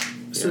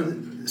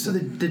 So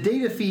the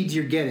data feeds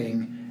you're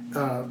getting,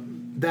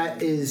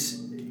 that is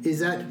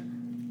that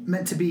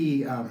meant to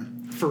be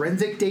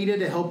forensic data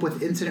to help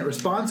with incident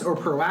response, or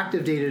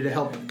proactive data to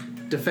help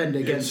defend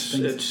against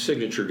things? It's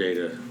signature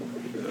data,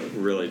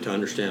 really, to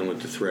understand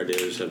what the threat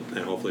is and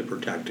hopefully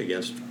protect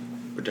against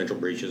potential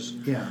breaches.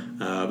 Yeah.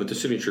 But the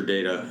signature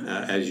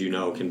data, as you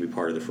know, can be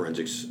part of the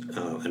forensics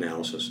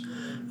analysis.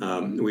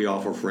 We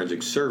offer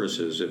forensic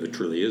services if it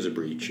truly is a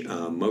breach.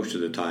 Most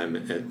of the time,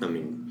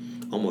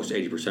 almost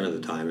 80% of the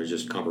time, it's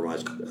just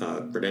compromised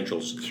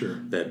credentials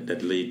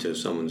that lead to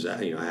someone's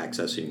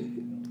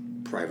accessing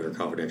private or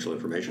confidential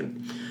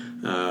information,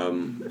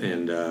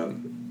 and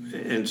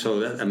so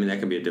that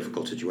can be a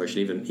difficult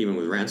situation, even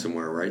with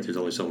ransomware. Right? There's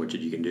only so much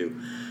that you can do,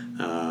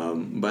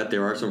 but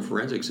there are some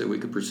forensics that we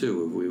could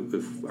pursue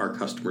if our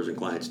customers and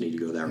clients need to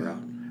go that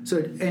route.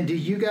 So, and do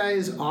you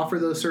guys offer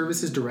those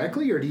services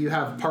directly, or do you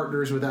have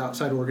partners with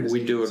outside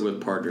organizations? We do it with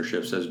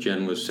partnerships, as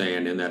Jen was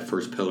saying in that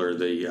first pillar.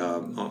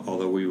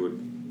 Although we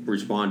would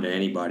respond to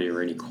anybody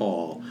or any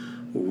call,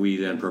 we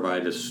then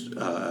provide a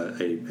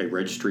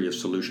registry of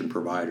solution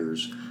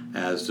providers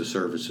as the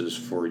services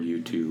for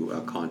you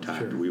to contact.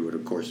 Sure. We would,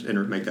 of course,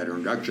 make that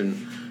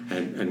introduction,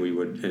 and we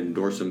would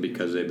endorse them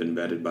because they've been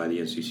vetted by the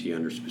NCC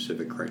under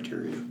specific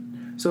criteria.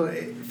 So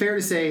fair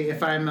to say,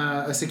 if I'm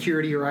a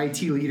security or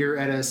IT leader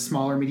at a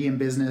small or medium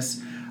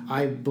business,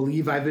 I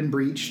believe I've been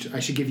breached, I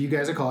should give you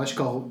guys a call. I should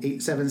call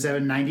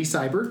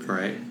 877-90-CYBER.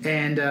 Right.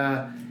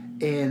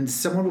 And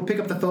someone will pick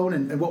up the phone,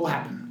 and what will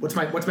happen? What's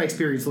my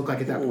experience look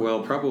like at that point?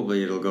 Well,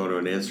 probably it'll go to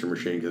an answer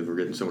machine because we're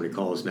getting so many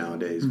calls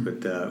nowadays. Mm-hmm.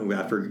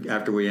 But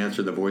after we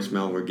answer the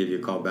voicemail, we'll give you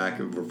a call back.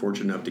 If we're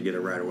fortunate enough to get it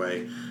right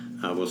away,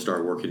 we'll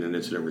start working an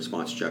incident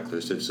response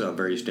checklist. It's a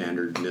very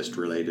standard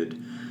NIST-related,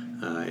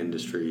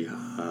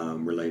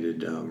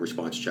 industry-related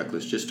response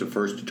checklist, just to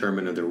first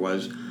determine if there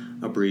was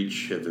a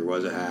breach, if there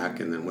was a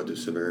hack, and then what the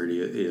severity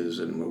is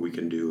and what we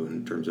can do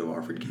in terms of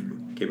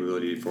offering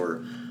capability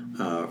for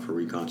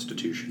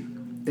reconstitution.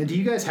 And do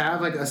you guys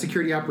have like a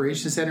security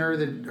operations center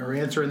that are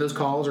answering those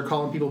calls or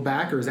calling people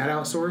back, or is that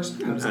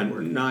outsourced? How does that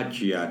work?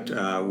 Not yet.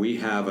 We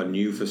have a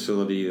new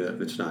facility.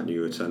 It's not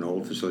new. It's an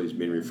old facility that's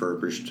being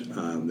refurbished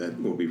that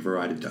will be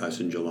provided to us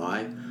in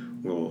July.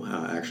 We'll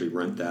actually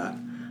rent that.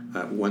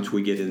 Once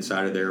we get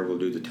inside of there, we'll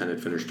do the tenant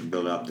finish to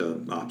build up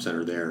the op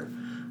center there.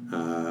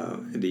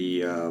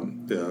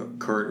 The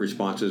current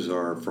responses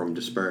are from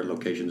disparate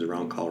locations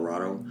around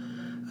Colorado.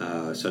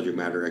 Subject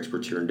matter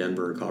experts here in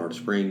Denver and Colorado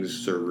Springs,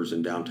 servers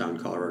in downtown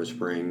Colorado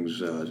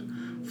Springs,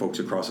 folks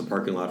across the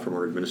parking lot from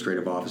our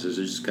administrative offices.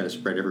 It's just kind of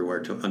spread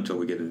everywhere until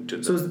we get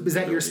into. So is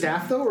that your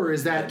staff though, or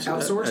is that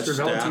outsourced or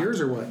volunteers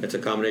staff, or what? It's a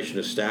combination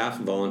of staff,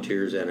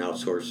 volunteers, and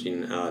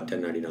outsourcing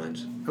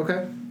 1099s.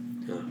 Okay.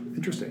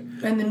 Interesting.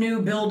 And the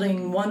new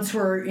building, once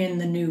we're in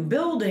the new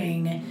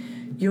building,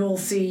 you'll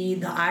see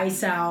the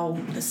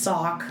ISAO, the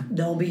SOC,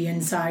 they'll be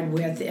inside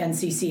with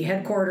NCC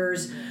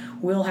headquarters.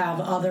 We'll have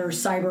other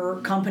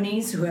cyber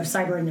companies who have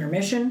cyber in their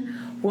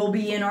mission will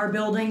be in our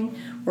building.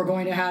 We're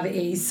going to have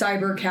a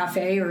cyber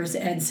cafe, or as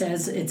Ed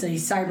says, it's a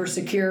cyber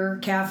secure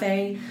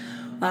cafe,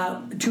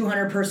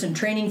 200-person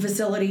training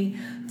facility.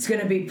 It's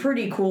going to be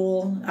pretty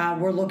cool.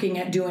 We're looking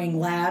at doing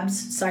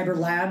labs, cyber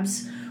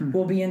labs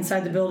will be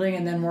inside the building,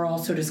 and then we're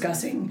also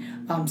discussing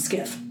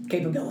SCIF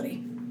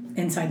capability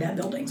inside that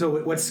building.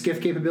 So what's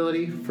SCIF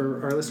capability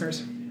for our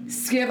listeners?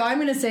 Skiff, I'm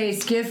going to say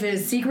Skiff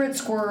is Secret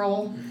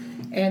Squirrel,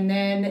 and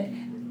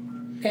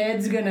then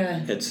Ed's going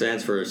to... It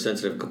stands for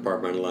Sensitive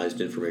Compartmentalized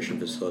Information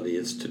Facility.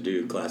 It's to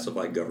do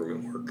classified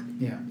government work.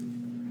 Yeah.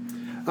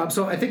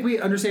 So I think we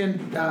understand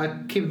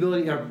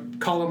capability,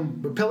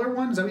 column, pillar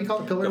one? Is that what you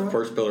call it, pillar one? The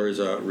first pillar is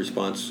a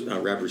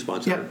rapid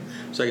response center.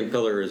 Second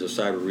pillar is a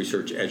cyber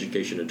research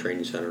education and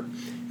training center.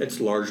 It's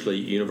largely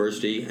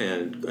university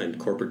and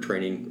corporate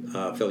training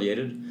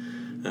affiliated.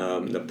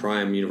 The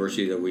prime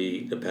university that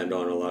we depend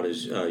on a lot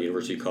is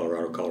University of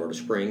Colorado, Colorado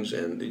Springs,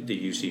 and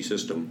the UC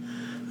system.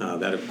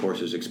 That, of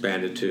course, has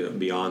expanded to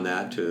beyond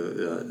that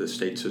to the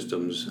state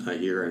systems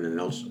here and in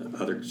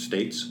other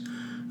states.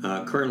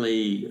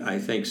 Currently, I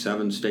think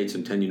 7 states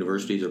and 10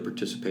 universities are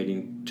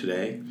participating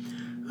today.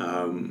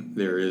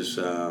 There is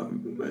a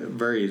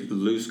very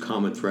loose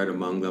common thread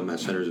among them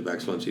as centers of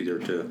excellence, either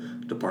to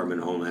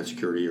Department of Homeland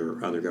Security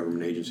or other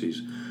government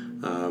agencies.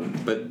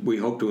 But we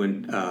hope to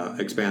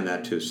expand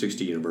that to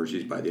 60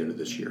 universities by the end of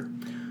this year.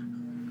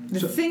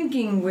 The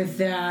thinking with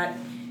that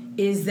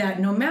is that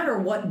no matter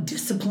what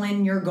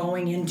discipline you're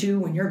going into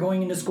when you're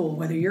going into school,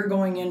 whether you're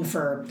going in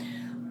for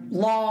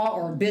law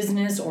or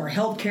business or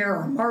healthcare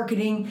or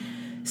marketing,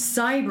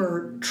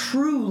 cyber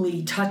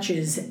truly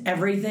touches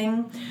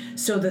everything.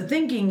 So the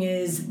thinking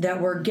is that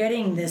we're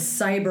getting this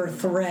cyber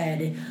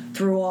thread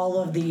through all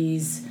of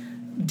these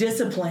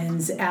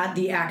disciplines at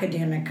the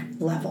academic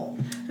level.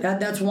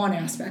 That's one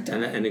aspect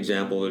of it. An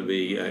example would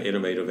be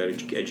innovative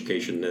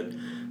education that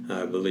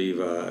I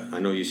believe, I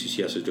know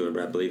UCCS is doing it,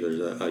 but I believe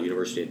there's a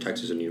university in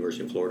Texas and a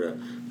university in Florida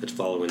that's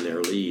following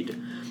their lead.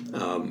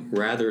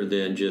 Rather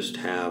than just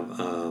have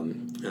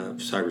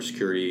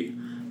cybersecurity,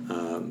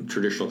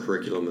 traditional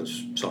curriculum of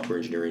software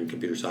engineering,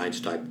 computer science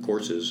type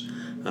courses,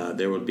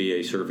 there would be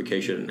a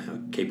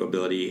certification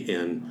capability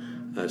in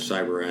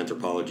cyber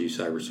anthropology,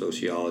 cyber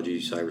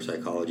sociology, cyber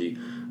psychology,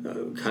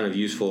 kind of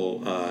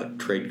useful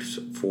traits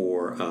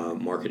for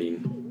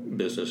marketing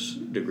business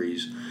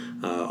degrees.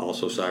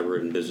 Also cyber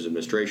and business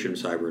administration,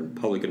 cyber and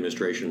public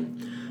administration,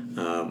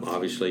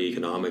 obviously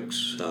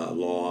economics,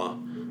 law.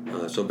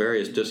 So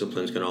various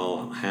disciplines can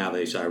all have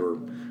a cyber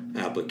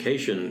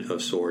application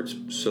of sorts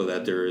so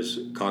that there is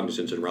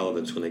cognizance and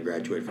relevance when they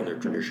graduate from their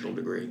traditional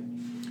degree.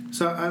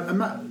 So I'm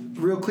not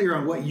real clear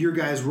on what your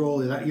guys'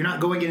 role is. You're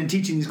not going in and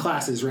teaching these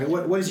classes, right?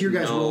 What is your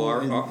guys' role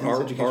in this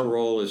education? Our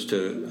role is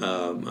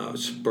to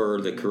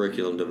spur the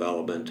curriculum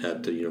development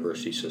at the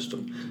university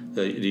system.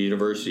 The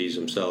universities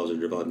themselves are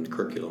developing the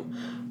curriculum.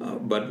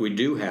 But we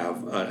do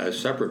have a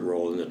separate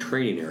role in the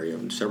training area,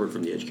 separate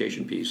from the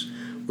education piece,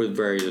 with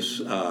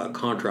various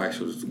contracts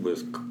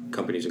with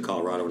companies in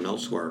Colorado and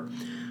elsewhere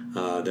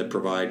that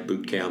provide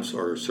boot camps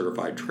or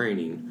certified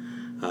training.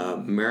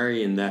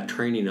 Marrying that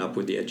training up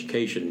with the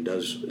education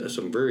does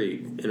some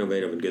very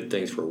innovative and good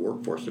things for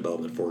workforce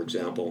development. For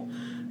example,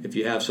 if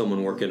you have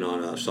someone working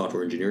on a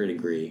software engineering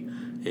degree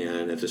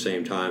and at the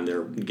same time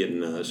they're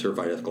getting a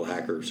certified ethical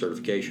hacker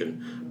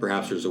certification,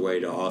 perhaps there's a way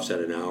to offset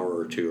an hour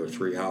or 2 or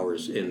 3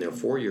 hours in their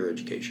 4-year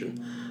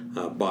education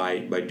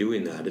by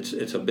doing that.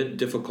 It's a bit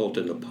difficult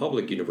in the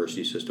public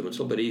university system. It's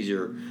a little bit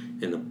easier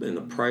in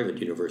the private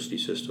university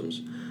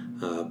systems.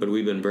 But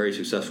we've been very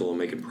successful in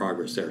making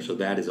progress there. So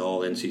that is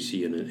all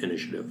NCC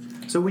initiative.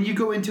 So when you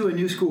go into a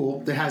new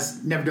school that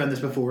has never done this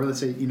before,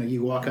 let's say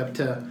you walk up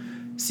to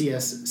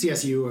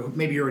CSU, or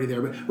maybe you're already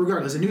there, but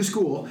regardless, a new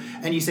school,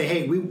 and you say,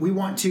 hey, we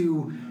want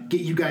to get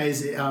you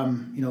guys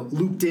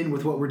looped in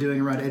with what we're doing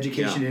around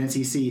education at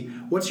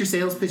NCC. What's your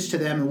sales pitch to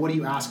them, and what do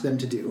you ask them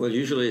to do? Well,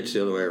 usually it's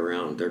the other way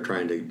around. They're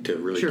trying to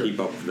really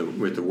keep up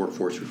with the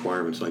workforce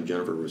requirements, like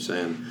Jennifer was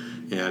saying.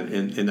 And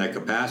in that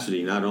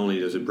capacity, not only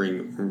does it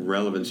bring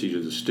relevancy to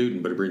the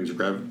student, but it brings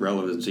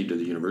relevancy to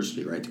the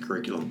university, right? The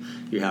curriculum.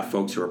 You have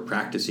folks who are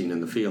practicing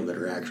in the field that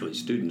are actually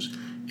students.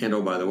 And,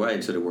 oh, by the way,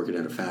 instead of working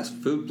at a fast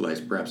food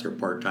place, perhaps they're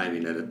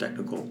part-timing at a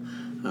technical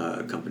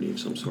company of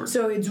some sort.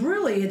 So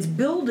it's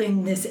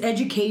building this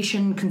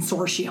education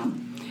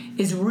consortium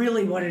is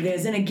really what it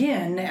is. And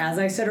again, as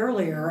I said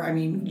earlier, I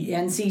mean,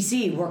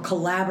 NCC, we're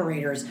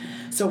collaborators.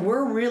 So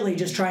we're really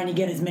just trying to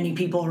get as many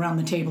people around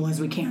the table as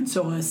we can.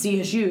 So a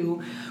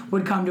CSU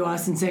would come to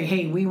us and say,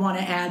 hey, we want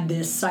to add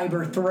this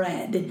cyber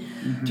thread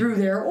through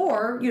there.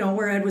 Or,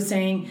 where Ed was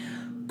saying,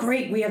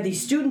 great, we have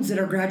these students that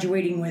are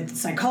graduating with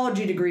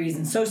psychology degrees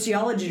and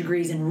sociology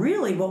degrees. And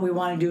really what we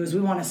want to do is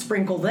we want to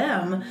sprinkle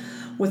them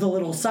with a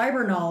little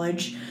cyber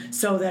knowledge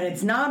so that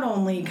it's not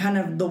only kind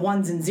of the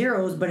ones and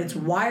zeros, but it's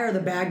why are the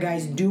bad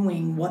guys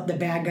doing what the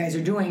bad guys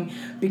are doing,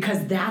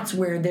 because that's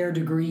where their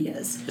degree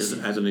is.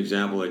 As an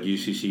example, at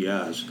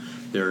UCCS,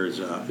 there's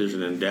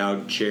an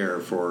endowed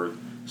chair for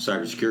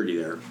cybersecurity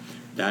there.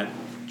 That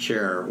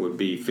chair would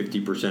be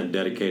 50%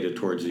 dedicated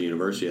towards the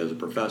university as a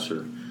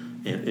professor,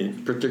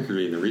 and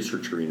particularly in the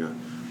research arena,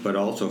 but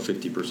also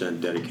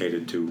 50%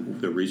 dedicated to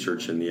the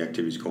research and the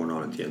activities going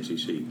on at the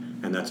NCC,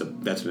 and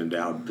that's an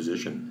endowed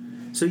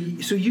position. So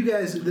you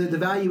guys, the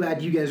value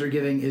add you guys are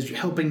giving is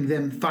helping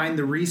them find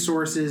the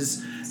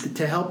resources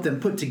to help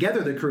them put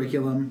together the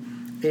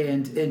curriculum,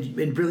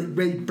 and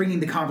really bringing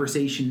the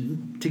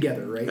conversation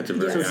together, right? That's a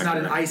very so it's not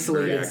an accurate-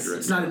 isolated very accurate.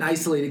 it's not an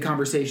isolated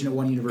conversation at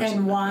one university.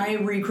 And why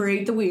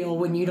recreate the wheel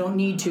when you don't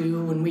need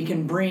to, when we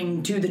can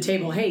bring to the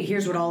table, hey,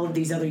 here's what all of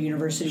these other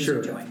universities Sure.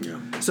 are doing.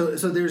 Yeah. So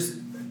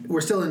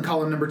we're still in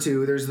column number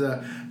 2. There's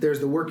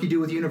the work you do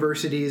with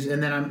universities,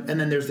 and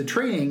then there's the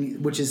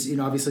training, which is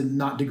obviously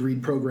not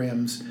degreed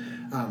programs.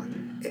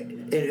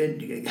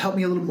 And help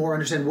me a little more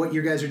understand what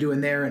you guys are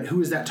doing there, and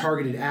who is that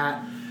targeted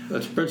at?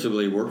 That's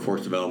principally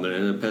workforce development,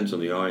 and it depends on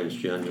the audience.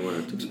 Jen, you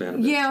want to expand a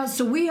bit? Yeah,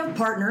 so we have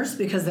partners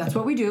because that's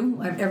what we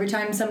do. Every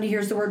time somebody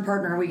hears the word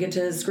partner, we get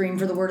to scream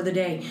for the word of the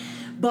day.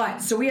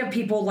 But so we have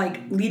people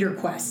like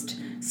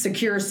LeaderQuest,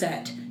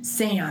 SecureSet,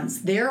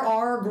 SANS. There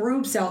are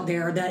groups out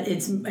there that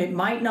it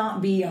might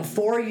not be a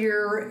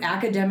 4-year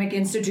academic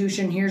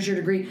institution, here's your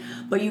degree,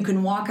 but you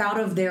can walk out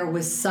of there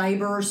with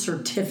cyber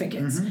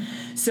certificates.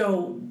 Mm-hmm.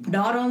 So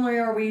not only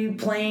are we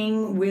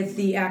playing with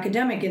the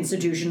academic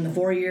institution, the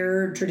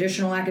 4-year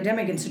traditional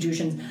academic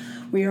institutions,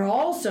 we are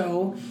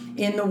also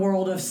in the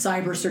world of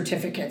cyber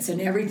certificates and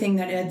everything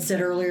that Ed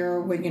said earlier,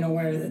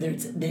 where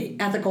there's the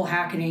ethical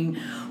hacking,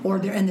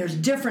 and there's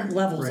different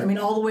levels. Right. I mean,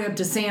 all the way up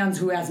to SANS,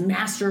 who has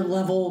master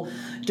level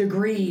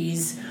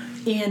degrees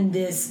in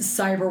this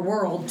cyber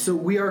world. So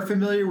we are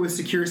familiar with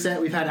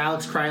SecureSet. We've had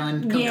Alex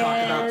Kryland come talk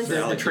about the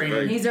Alex is training.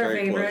 very- He's our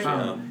very favorite.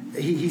 close, yeah.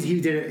 He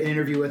did an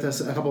interview with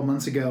us a couple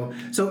months ago.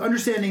 So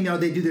understanding,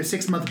 they do their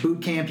 6-month boot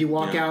camp. You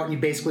walk out and you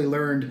basically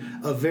learned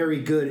a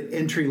very good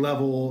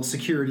entry-level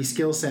security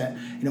skill set.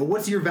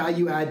 What's your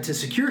value add to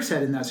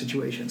SecureSet in that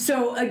situation?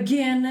 So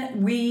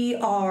again, we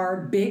are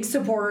big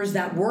supporters,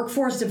 that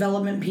workforce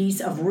development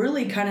piece of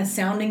really kind of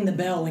sounding the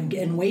bell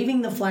and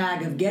waving the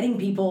flag of getting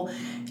people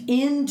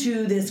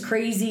into this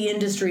crazy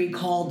industry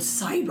called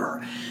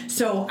cyber.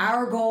 So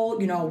our goal,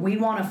 we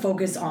want to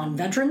focus on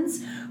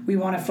veterans, we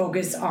want to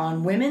focus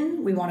on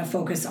women, we want to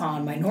focus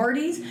on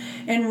minorities,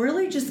 and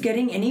really just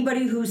getting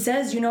anybody who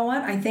says,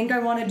 I think I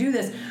want to do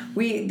this.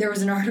 There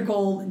was an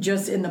article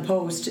just in the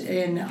Post,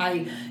 and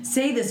I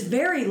say this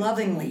very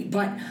lovingly,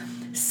 but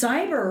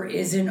cyber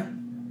is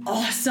an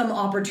awesome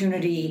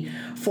opportunity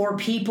for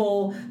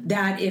people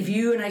that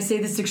and I say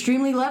this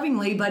extremely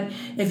lovingly, but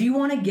if you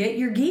want to get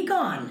your geek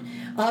on,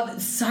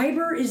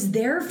 cyber is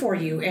there for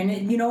you.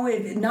 And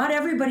not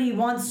everybody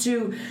wants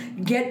to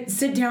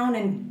sit down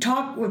and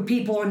talk with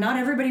people, and not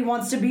everybody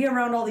wants to be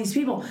around all these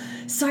people.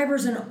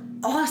 Cyber's an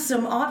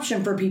awesome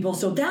option for people.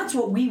 So that's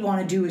what we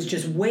want to do, is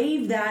just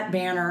wave that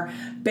banner,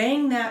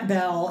 bang that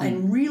bell,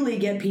 and really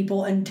get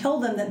people and tell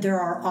them that there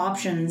are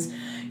options.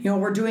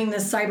 We're doing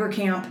this cyber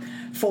camp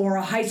for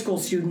high school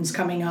students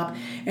coming up,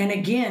 and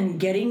again,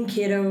 getting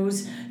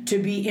kiddos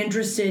to be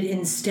interested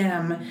in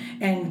STEM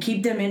and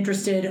keep them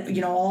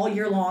interested, all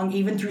year long,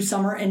 even through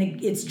summer.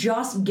 And it's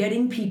just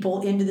getting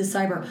people into the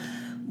cyber.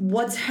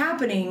 What's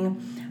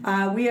happening?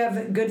 We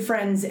have good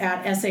friends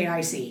at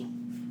SAIC.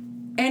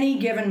 Any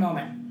given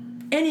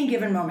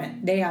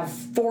moment, they have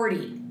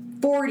 40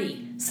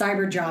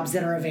 cyber jobs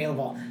that are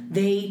available.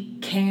 They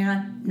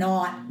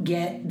cannot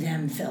get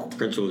them filled.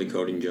 Principally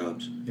coding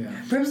jobs. Yeah.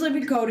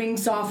 Principally coding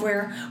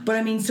software,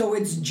 but so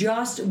it's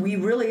just, that's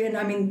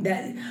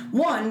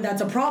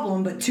a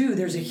problem, but 2,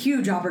 there's a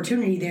huge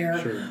opportunity there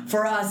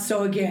for us.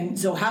 So again,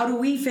 how do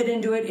we fit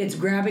into it? It's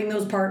grabbing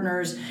those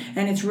partners,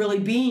 and it's really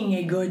being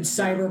a good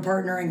cyber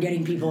partner and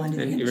getting people into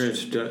the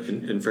industry.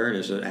 In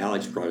fairness,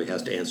 Alex probably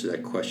has to answer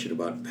that question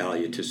about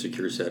value to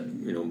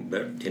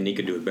SecureSet, and he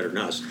can do it better than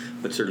us,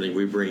 but certainly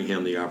we bring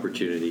him the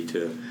opportunity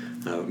to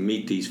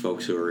meet these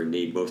folks who are in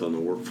need, both on the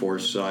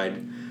workforce side,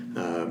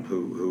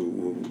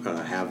 who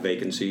have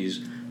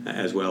vacancies,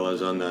 as well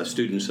as on the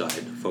student side,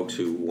 folks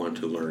who want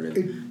to learn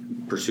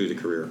and pursue the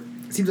career.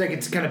 It seems like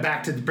it's kind of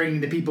back to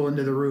bringing the people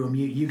into the room.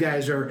 You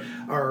guys are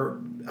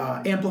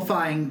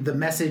amplifying the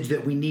message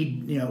that we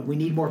need. We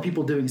need more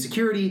people doing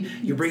security.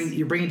 You're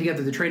bringing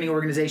together the training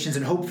organizations,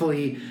 and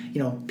hopefully,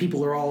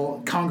 people are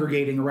all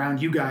congregating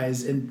around you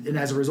guys, and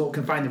as a result,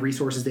 can find the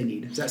resources they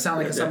need. Does that sound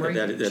like a summary?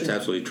 That's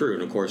absolutely true.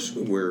 And of course,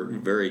 we're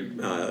very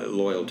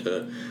loyal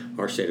to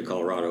our state of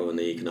Colorado and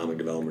the economic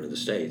development of the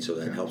state, so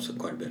that helps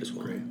quite a bit as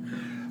well. Great.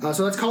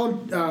 So that's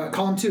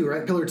column 2,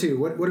 right? Pillar 2.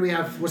 What do we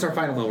have? What's our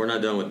final one? Well, we're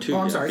not done with 2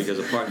 I'm yet, sorry. because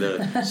in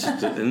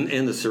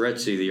the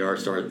SRETC, the R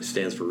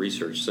stands for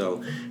research.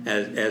 So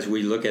as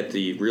we look at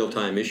the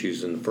real-time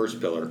issues in the first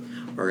pillar,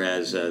 or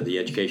as the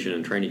education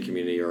and training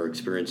community are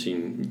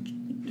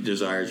experiencing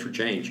desires for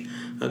change,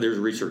 there's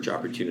research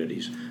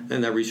opportunities.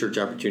 And that research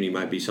opportunity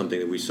might be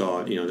something that we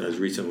saw, as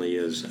recently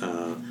as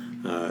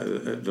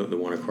the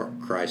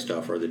WannaCry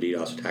stuff, or the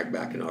DDoS attack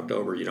back in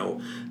October.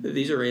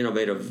 These are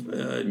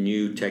innovative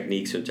new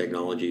techniques and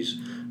technologies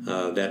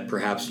that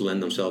perhaps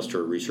lend themselves to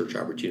a research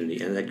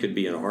opportunity, and that could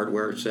be in a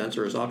hardware sense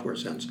or a software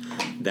sense.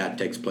 That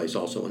takes place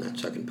also in that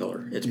second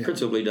pillar. It's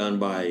principally done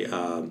by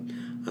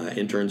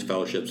interns,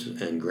 fellowships,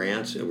 and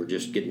grants, and we're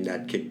just getting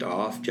that kicked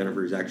off.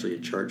 Jennifer is actually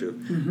in charge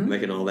of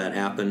making all that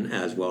happen,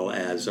 as well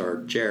as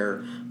our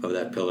chair of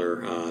that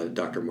pillar,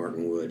 Dr.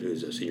 Martin Wood,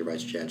 who's a senior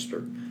vice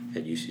chancellor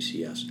at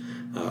UCCS.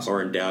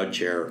 Our endowed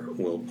chair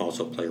will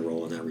also play a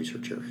role in that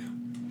research area.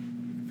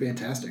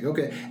 Fantastic.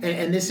 Okay,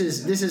 and this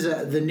is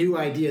the new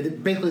idea,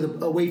 basically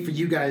a way for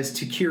you guys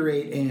to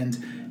curate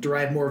and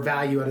derive more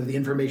value out of the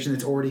information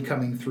that's already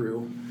coming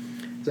through.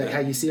 Is that how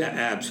you see it?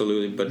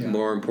 Absolutely, but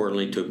more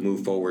importantly, to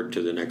move forward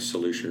to the next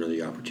solution or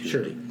the opportunity.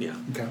 Sure. Yeah.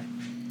 Okay.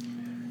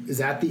 Is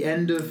that the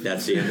end of?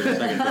 That's the end of the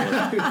second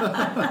pillar.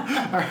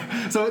 All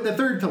right. So the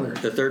third pillar.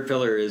 The third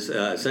pillar is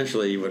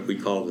essentially what we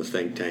call the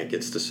think tank.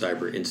 It's the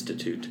Cyber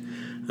Institute.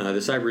 The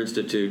Cyber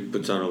Institute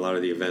puts on a lot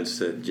of the events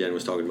that Jen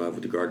was talking about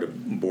with regard to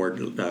board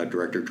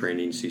director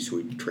training,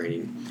 C-suite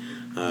training,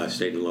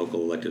 state and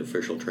local elected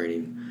official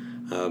training.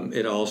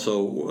 It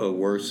also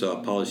works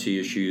policy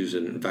issues,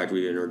 and in fact,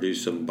 we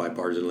introduced some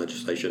bipartisan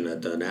legislation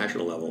at the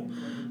national level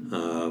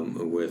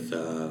with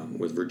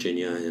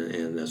Virginia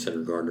and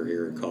Senator Gardner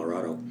here in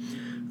Colorado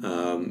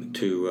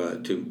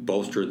to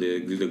bolster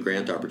the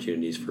grant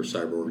opportunities for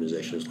cyber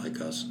organizations like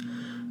us.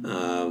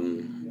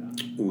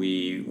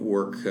 We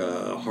work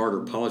harder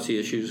policy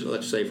issues.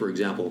 Let's say, for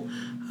example,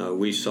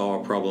 we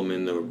saw a problem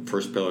in the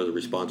first pillar of the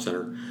response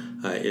center.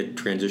 It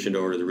transitioned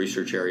over to the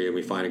research area, and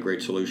we find a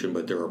great solution,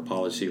 but there are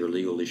policy or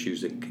legal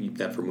issues that keep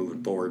that from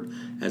moving forward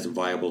as a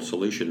viable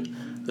solution.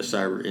 The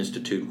Cyber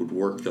Institute would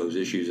work those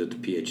issues at the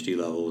PhD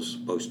levels,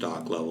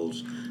 postdoc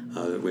levels.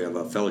 We have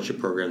a fellowship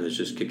program that's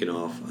just kicking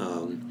off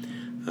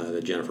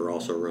that Jennifer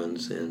also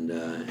runs,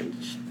 and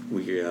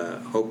we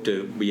hope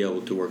to be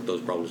able to work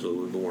those problems with a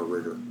little more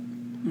rigor.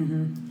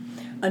 Mm-hmm.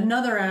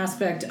 Another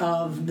aspect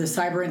of the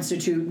Cyber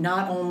Institute,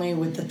 not only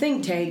with the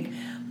think tank,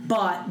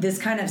 but this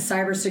kind of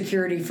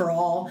cybersecurity for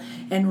all,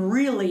 and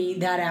really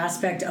that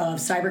aspect of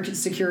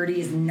cybersecurity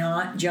is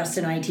not just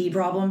an IT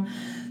problem.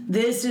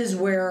 This is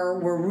where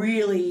we're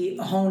really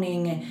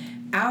honing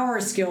our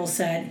skill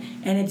set,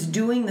 and it's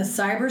doing the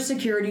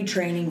cybersecurity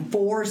training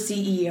for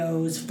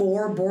CEOs,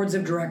 for boards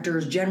of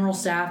directors, general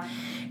staff,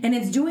 and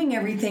it's doing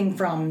everything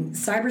from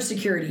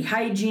cybersecurity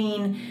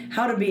hygiene,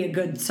 how to be a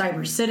good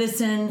cyber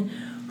citizen,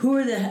 who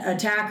are the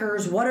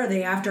attackers, what are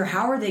they after,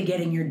 how are they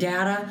getting your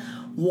data,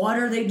 what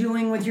are they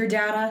doing with your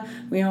data.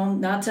 You know,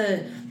 not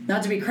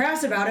to be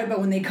crass about it, but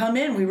when they come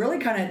in, we really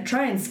kind of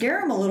try and scare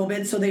them a little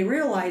bit so they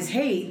realize,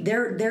 hey,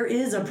 there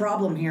is a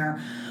problem here.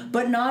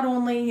 But not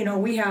only, you know,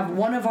 we have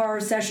one of our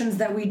sessions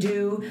that we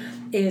do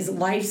is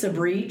Life's a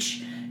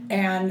Breach.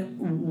 And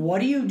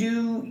what do you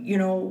do, you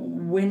know,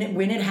 when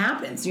it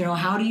happens? You know,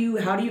 how do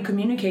you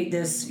communicate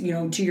this, you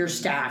know, to your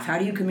staff? How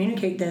do you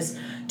communicate this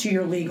to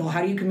your legal?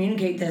 How do you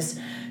communicate this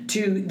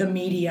to the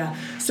media?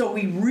 So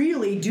we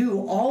really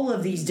do all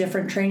of these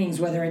different trainings,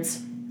 whether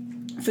it's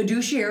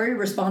fiduciary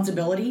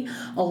responsibility.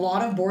 A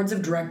lot of boards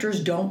of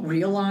directors don't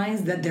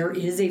realize that there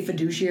is a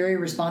fiduciary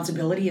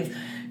responsibility. If,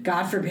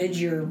 God forbid,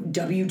 your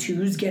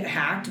W-2s get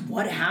hacked,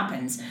 what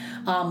happens?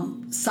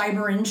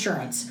 Cyber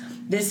insurance.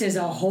 This is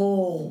a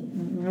whole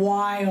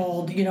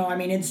wild, you know, I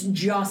mean, it's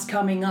just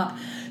coming up.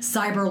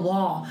 Cyber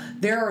law.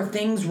 There are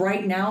things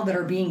right now that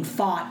are being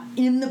fought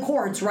in the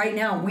courts right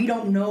now. We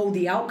don't know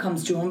the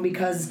outcomes to them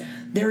because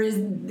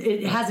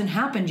it hasn't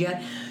happened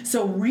yet.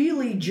 So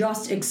really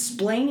just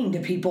explaining to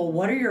people,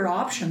 what are your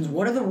options?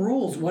 What are the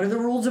rules? What are the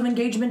rules of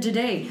engagement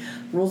today?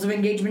 Rules of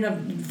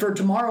engagement for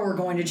tomorrow are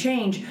going to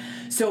change.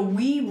 So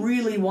we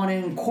really want to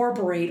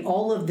incorporate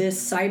all of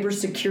this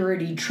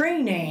cybersecurity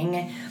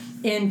training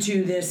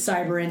into this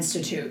Cyber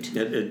Institute.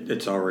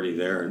 It's already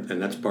there,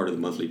 and that's part of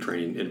the monthly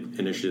training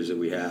initiatives that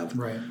we have.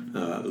 Right.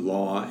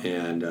 Law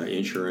and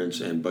insurance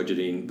and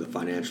budgeting, the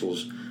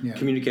financials,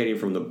 communicating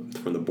from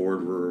the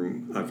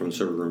boardroom, from the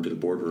server room to the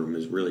boardroom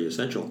is really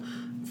essential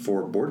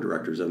for board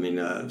directors. I mean,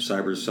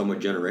 cyber is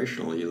somewhat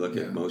generational. You look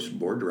at most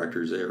board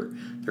directors;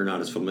 they're not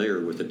as familiar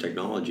with the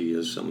technology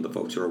as some of the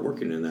folks who are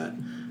working in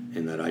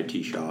that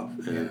IT shop.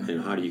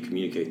 And how do you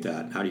communicate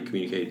that? How do you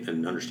communicate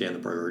and understand the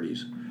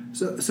priorities?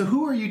 So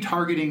who are you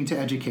targeting to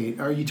educate?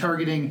 Are you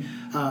targeting,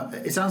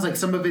 it sounds like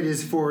some of it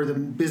is for the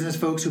business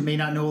folks who may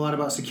not know a lot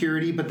about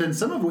security, but then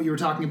some of what you were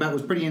talking about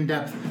was pretty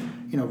in-depth,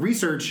 you know,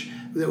 research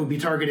that would be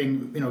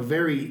targeting, you know,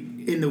 very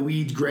in the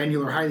weeds,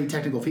 granular, highly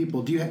technical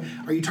people.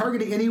 Are you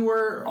targeting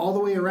anywhere all the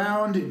way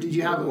around? Did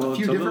you have a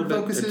few different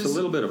focuses? It's a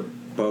little bit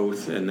of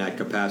both in that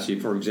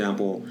capacity. For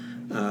example,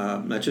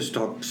 let's just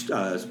talk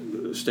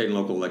state and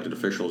local elected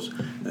officials.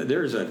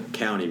 There's a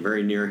county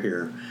very near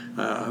here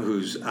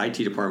whose IT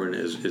department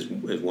is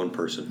one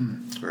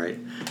person, right?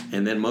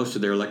 And then most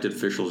of their elected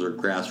officials are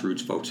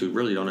grassroots folks who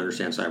really don't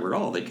understand cyber at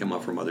all. They come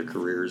up from other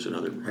careers and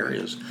other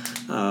areas.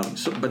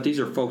 But these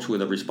are folks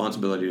with a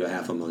responsibility to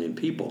 500,000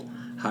 people.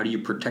 How do you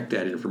protect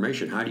that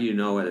information? How do you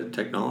know at a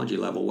technology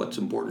level what's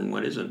important and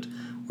what isn't?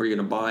 What are you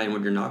going to buy and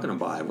what you're not going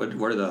to buy?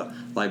 What are the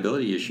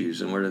liability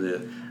issues and where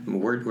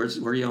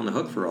are you on the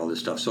hook for all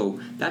this stuff? So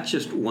that's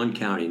just one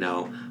county.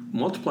 Now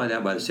multiply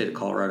that by the state of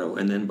Colorado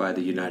and then by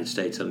the United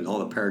States and all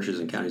the parishes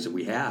and counties that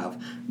we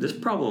have. This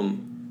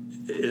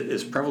problem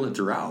is prevalent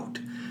throughout.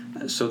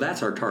 So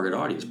that's our target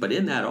audience. But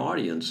in that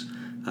audience,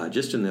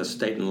 just in the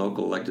state and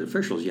local elected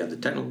officials, you have the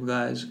technical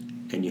guys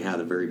and you have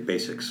the very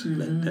basics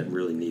that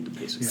really need the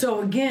basics.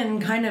 So again,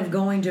 kind of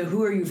going to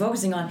who are you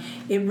focusing on,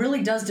 it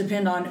really does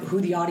depend on who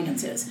the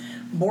audience is.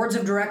 Boards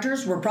of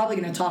directors, we're probably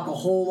going to talk a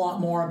whole lot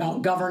more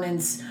about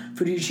governance,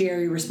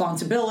 fiduciary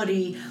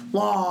responsibility,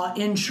 law,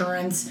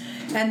 insurance.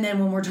 And then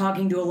when we're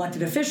talking to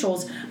elected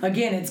officials,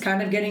 again, it's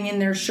kind of getting in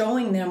there,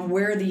 showing them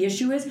where the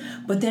issue is,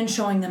 but then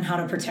showing them how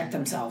to protect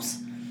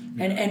themselves.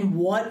 And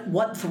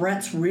what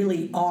threats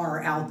really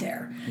are out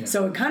there. Yeah.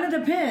 So it kind of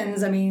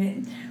depends, I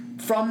mean,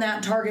 from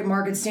that target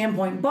market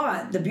standpoint.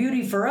 But the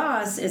beauty for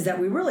us is that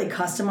we really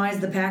customize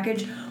the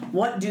package.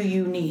 What do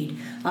you need?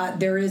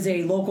 There is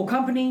a local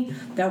company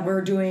that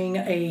we're doing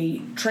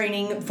a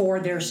training for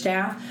their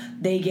staff.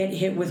 They get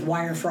hit with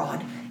wire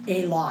fraud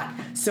a lot.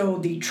 So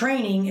the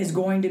training is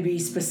going to be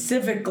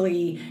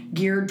specifically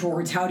geared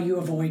towards how do you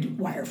avoid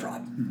wire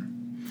fraud.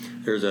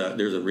 There's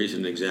a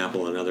recent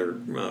example, another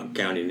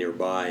county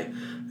nearby,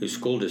 whose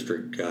school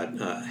district had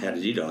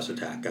a DDoS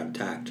attack, got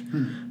attacked.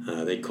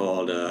 They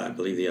called, I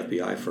believe, the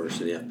FBI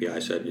first, and the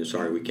FBI said,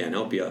 sorry, we can't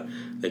help you.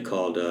 They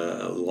called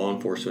law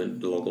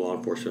enforcement, the local law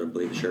enforcement, I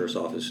believe the sheriff's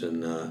office,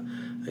 and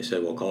they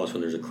said, well, call us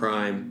when there's a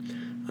crime.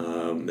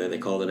 Then they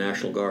called the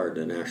National Guard.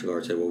 The National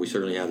Guard said, well, we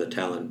certainly have the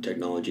talent and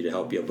technology to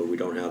help you, but we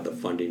don't have the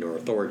funding or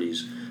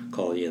authorities.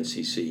 Call the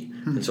NCC.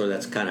 And so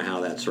that's kind of how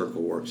that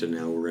circle works, and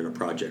now we're in a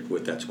project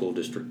with that school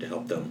district to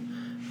help them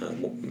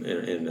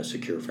in a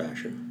secure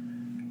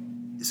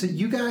fashion. So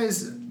you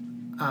guys,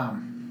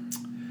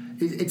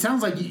 it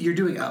sounds like you're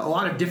doing a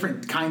lot of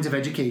different kinds of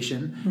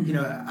education. You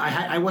know,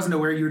 I wasn't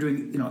aware you were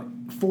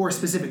doing, for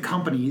specific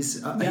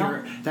companies.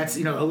 Here. That's, a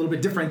little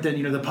bit different than,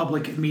 the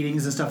public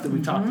meetings and stuff that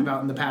we've talked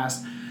about in the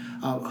past.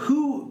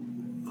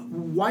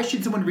 Why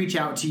should someone reach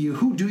out to you?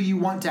 Who do you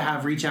want to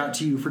have reach out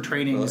to you for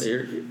trainings?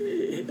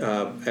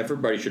 Well,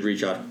 everybody should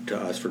reach out to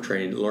us for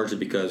training, largely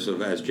because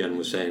of, as Jen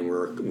was saying,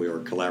 we are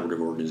a collaborative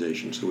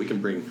organization, so we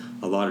can bring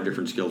a lot of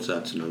different skill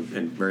sets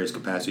and various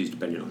capacities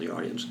depending on the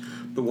audience.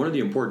 But one of the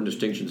important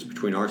distinctions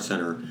between our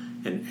center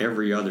and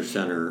every other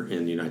center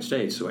in the United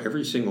States, so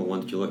every single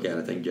one that you look at,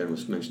 I think Jen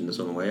was mentioning this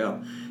on the way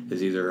up,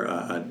 is either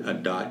a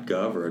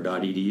 .gov or a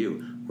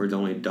 .edu. We're the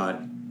only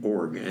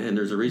 .org, and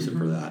there's a reason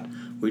for that.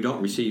 We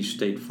don't receive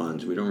state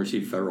funds. We don't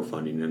receive federal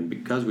funding, and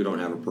because we don't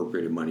have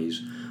appropriated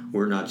monies,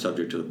 we're not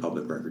subject to the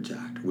Public Records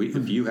Act.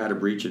 If you had a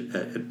breach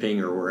at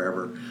Ping or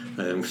wherever,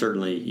 then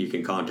certainly you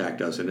can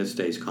contact us, and it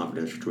stays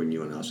confidential between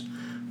you and us.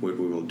 What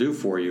we will do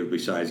for you,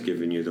 besides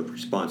giving you the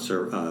response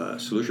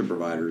solution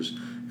providers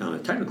on a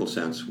technical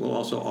sense, we'll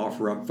also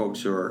offer up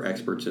folks who are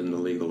experts in the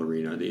legal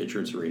arena, the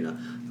insurance arena,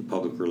 the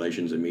public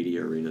relations and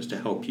media arenas to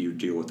help you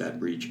deal with that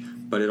breach.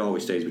 But it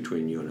always stays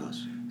between you and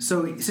us.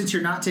 So, since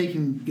you're not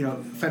taking,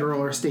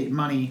 federal or state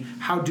money,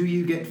 how do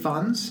you get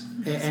funds?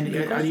 And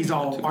are these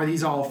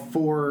all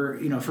for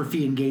for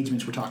fee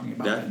engagements we're talking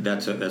about?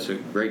 That's a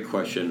great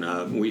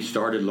question. We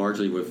started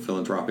largely with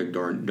philanthropic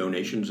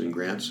donations and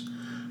grants,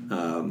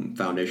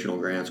 foundational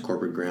grants,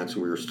 corporate grants.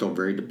 We are still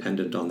very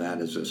dependent on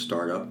that as a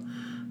startup.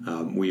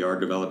 We are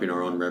developing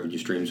our own revenue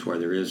streams where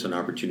there is an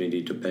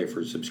opportunity to pay for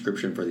a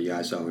subscription for the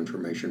ISO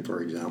information,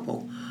 for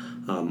example,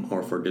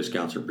 or for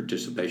discounts or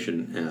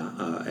participation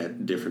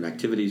at different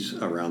activities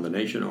around the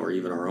nation or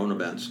even our own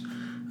events.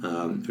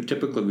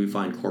 Typically, we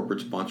find corporate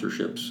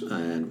sponsorships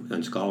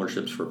and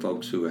scholarships for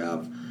folks who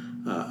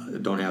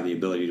don't have the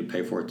ability to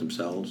pay for it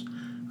themselves.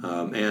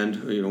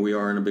 We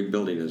are in a big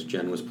building, as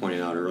Jen was pointing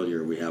out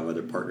earlier. We have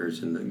other partners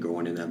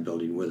going in that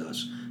building with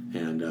us,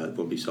 and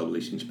we'll be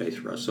subleasing space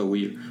for us. So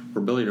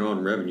we're building our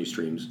own revenue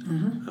streams.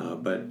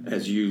 But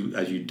as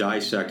you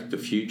dissect the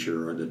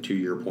future or the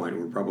 2-year point,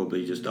 we're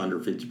probably just under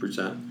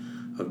 50%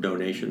 of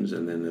donations,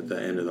 and then at the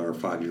end of our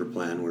 5-year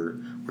plan, we're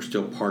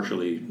still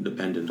partially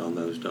dependent on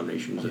those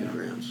donations and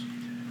grants.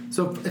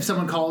 So if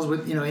someone calls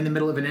with in the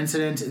middle of an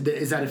incident,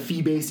 is that a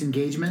fee-based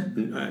engagement?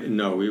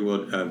 No, we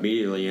will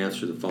immediately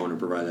answer the phone and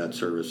provide that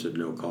service at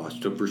no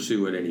cost. To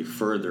pursue it any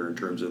further in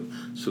terms of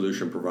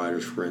solution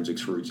providers,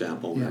 forensics, for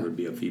example, that would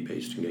be a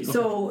fee-based engagement.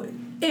 So,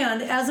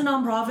 and as a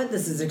nonprofit,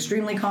 this is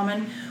extremely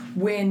common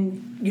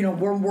when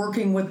we're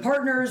working with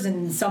partners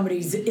and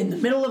somebody's in the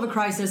middle of a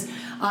crisis.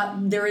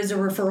 There is a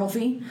referral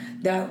fee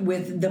that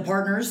with the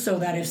partners, so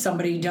that if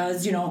somebody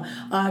does,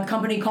 a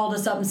company called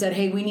us up and said,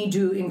 hey, we need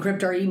to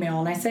encrypt our email,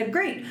 and I said,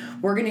 great,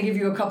 we're going to give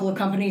you a couple of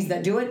companies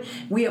that do it.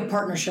 We have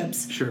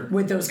partnerships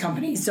with those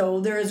companies, so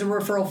there is a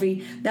referral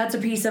fee. That's a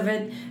piece of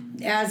it.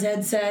 As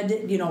Ed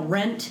said,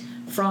 rent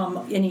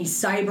from any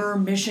cyber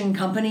mission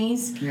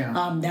companies.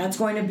 That's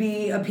going to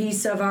be a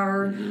piece of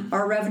our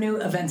revenue.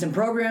 Events and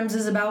programs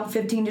is about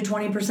 15 to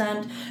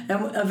 20%.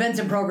 And events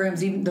and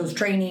programs, even those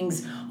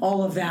trainings,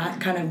 all of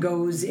that kind of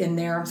goes in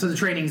there. So the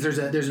trainings, there's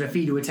a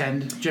fee to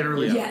attend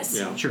generally? Yes.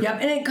 Yeah. Sure. Yep.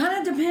 And it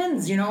kind of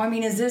depends, do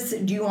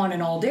you want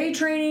an all-day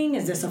training?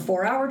 Is this a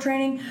 4-hour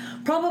training?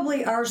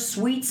 Probably our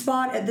sweet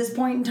spot at this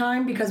point in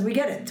time, because we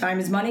get it. Time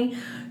is money.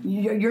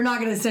 you're not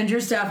going to send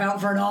your staff out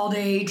for an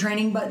all-day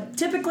training, but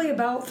typically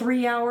about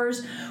 3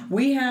 hours.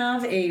 We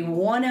have a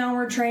 1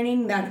 hour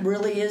training that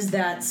really is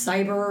that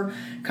cyber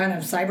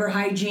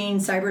hygiene,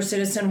 cyber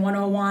citizen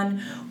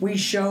 101. We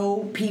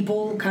show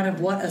people kind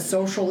of what a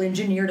social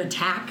engineered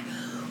attack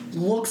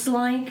looks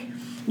like.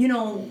 You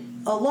know,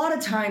 a lot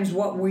of times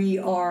what we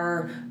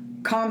are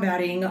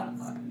combating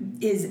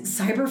is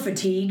cyber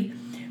fatigue.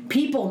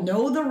 People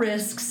know the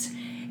risks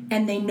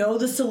and they know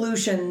the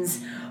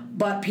solutions,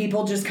 but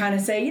people just kind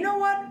of say, you know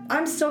what,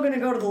 I'm still going to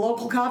go to the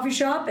local coffee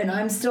shop and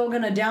I'm still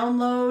going to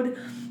download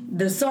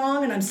the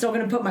song and I'm still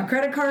going to put my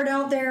credit card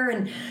out there.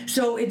 And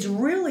so it's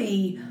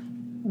really,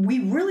 we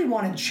really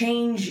want to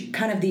change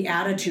kind of the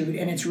attitude,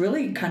 and it's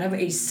really kind of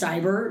a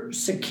cyber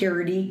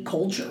security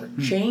culture,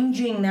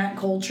 changing that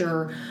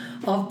culture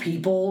of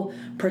people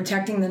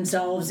protecting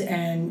themselves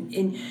and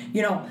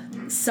you know,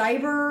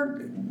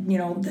 cyber, you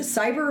know, the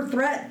cyber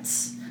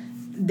threats,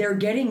 they're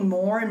getting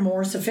more and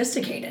more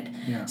sophisticated.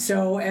 Yeah.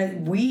 So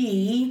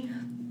we,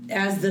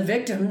 as the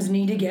victims,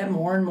 need to get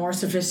more and more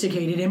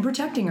sophisticated in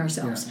protecting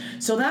ourselves. Yeah.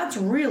 So that's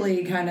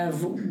really kind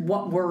of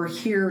what we're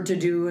here to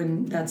do,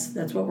 and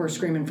that's what we're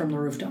screaming from the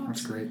rooftops.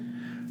 That's great.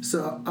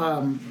 So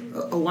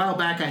a while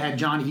back I had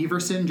John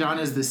Everson. John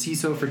is the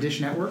CISO for Dish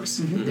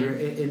Networks there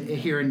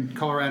here in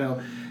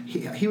Colorado.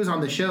 He was on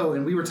the show,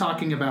 and we were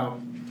talking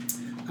about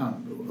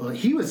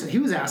he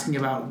was asking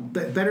about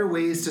better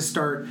ways to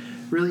start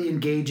really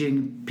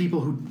engaging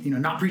people who, you know,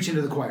 not preaching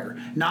to the choir,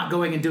 not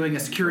going and doing a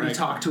security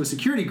talk to a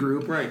security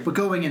group, but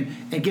going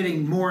and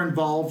getting more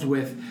involved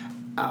with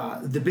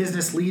the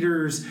business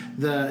leaders,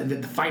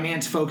 the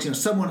finance folks, you know,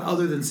 someone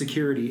other than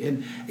security.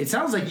 And it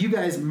sounds like you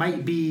guys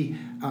might be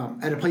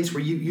at a place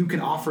where you can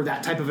offer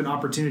that type of an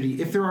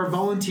opportunity. If there are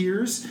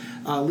volunteers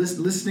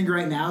listening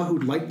right now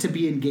who'd like to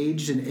be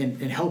engaged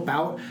and help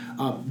out,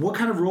 what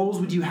kind of roles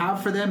would you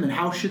have for them, and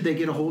how should they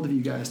get a hold of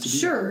you guys to do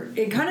Sure.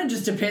 that? It kind of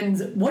just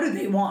depends. What do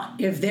they want?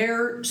 If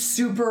they're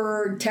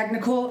super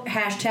technical,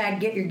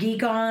 #get your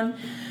geek on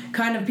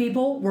kind of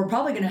people, we're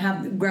probably going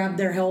to grab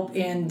their help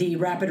in the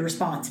rapid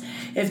response.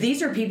 If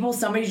these are people,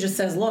 somebody just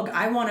says, look,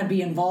 I want to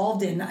be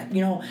involved in,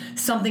 you know,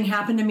 something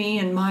happened to me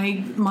and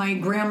my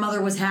grandmother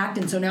was hacked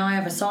and so now I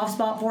have a soft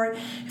spot for it.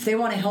 If they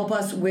want to help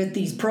us with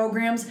these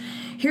programs,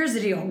 here's the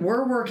deal.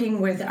 We're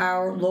working with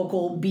our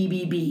local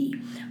BBB,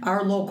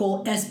 our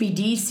local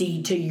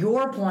SBDC. To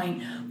your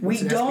point,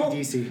 we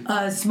don't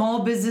Small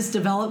Business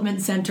Development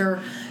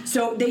Center.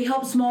 So they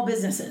help small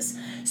businesses.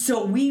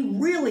 So we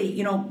really,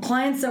 you know,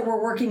 clients that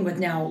we're working with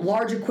now,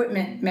 large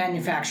equipment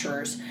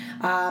manufacturers,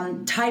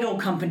 title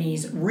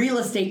companies, real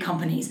estate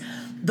companies,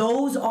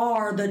 those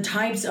are the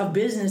types of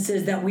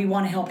businesses that we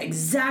want to help.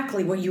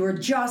 Exactly what you were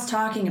just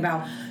talking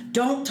about.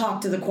 Don't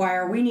talk to the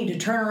choir. We need to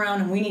turn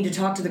around and we need to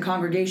talk to the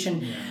congregation.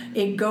 Yeah.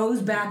 It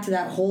goes back to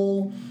that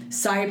whole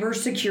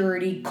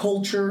cybersecurity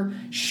culture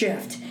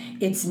shift.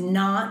 It's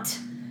not,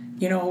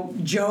 you know,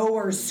 Joe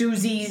or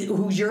Susie,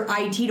 who's your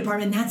IT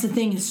department. And that's the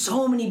thing, is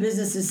so many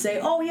businesses say,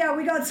 oh yeah,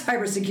 we got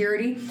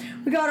cybersecurity.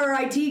 We got our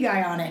IT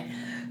guy on it.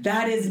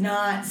 That is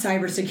not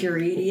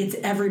cybersecurity. It's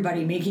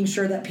everybody, making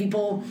sure that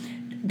people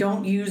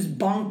don't use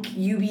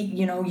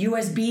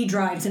USB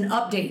drives and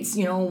updates.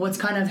 You know, what's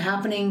kind of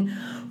happening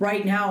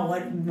right now,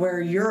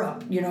 where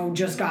Europe, you know,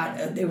 just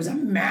it was a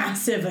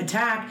massive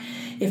attack.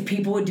 If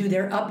people would do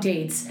their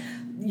updates,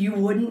 you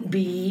wouldn't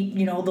be,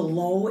 you know, the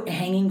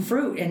low-hanging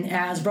fruit and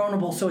as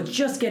vulnerable. So it's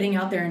just getting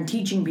out there and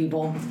teaching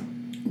people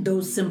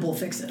those simple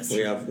fixes. We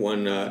have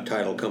one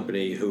title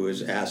company who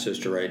has asked us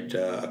to write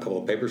a couple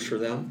of papers for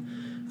them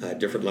at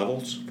different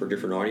levels for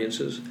different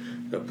audiences,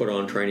 to put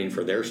on training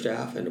for their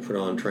staff and to put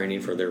on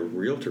training for their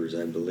realtors,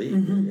 I believe.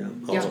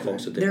 All the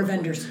folks that they're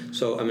vendors.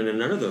 So, I mean, and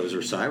none of those are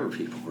cyber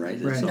people, right?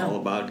 It's all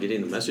about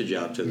getting the message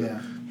out to the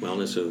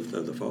wellness of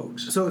the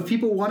folks. So if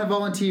people want to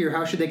volunteer,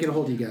 how should they get a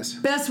hold of you guys?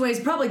 Best way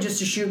is probably just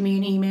to shoot me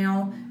an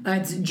email.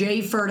 It's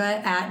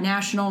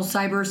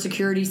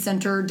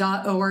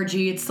jferda@nationalcybersecuritycenter.org.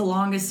 It's the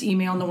longest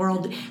email in the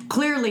world.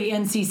 Clearly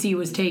NCC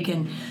was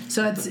taken.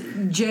 So it's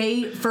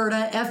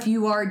jferda,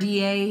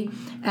 FURDA,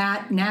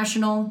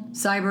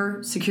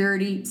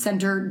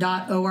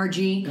 @nationalcybersecuritycenter.org.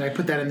 Can I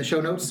put that in the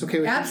show notes?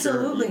 Okay.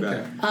 Absolutely.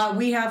 Sure,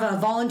 we have a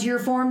volunteer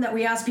form that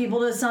we ask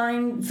people to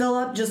fill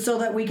up, just so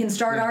that we can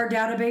start our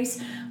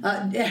database.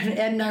 Ed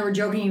and I were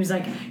joking. He was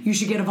like, you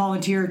should get a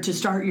volunteer to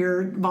start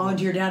your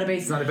volunteer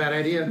database. It's not a bad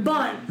idea.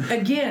 But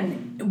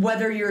again,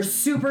 whether you're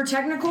super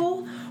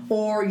technical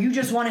or you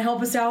just want to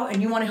help us out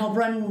and you want to help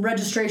run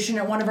registration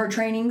at one of our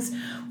trainings,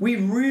 we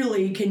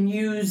really can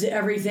use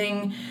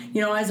everything.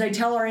 You know, as I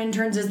tell our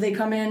interns as they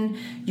come in,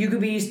 you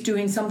could be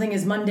doing something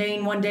as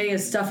mundane one day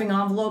as stuffing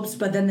envelopes,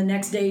 but then the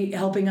next day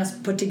helping us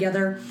put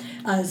together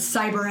a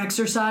cyber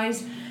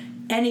exercise.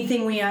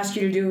 Anything we ask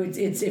you to do,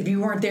 it's if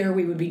you weren't there,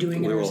 we would be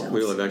doing it ourselves.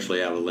 We'll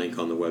eventually have a link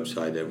on the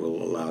website that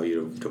will allow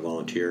you to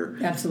volunteer.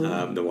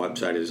 Absolutely. The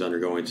website is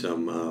undergoing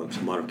some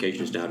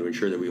modifications now to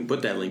ensure that we can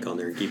put that link on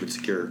there and keep it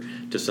secure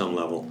to some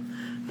level.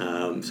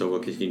 So we'll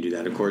continue to do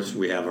that. Of course,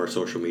 we have our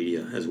social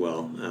media as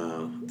well.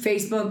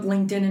 Facebook,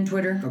 LinkedIn, and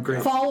Twitter. Oh,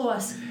 great. Follow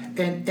us.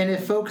 And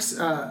if folks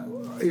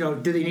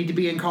do they need to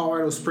be in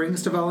Colorado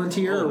Springs to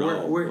volunteer?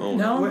 Oh, or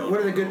no.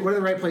 What are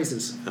the right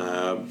places?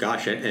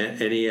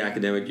 Any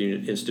academic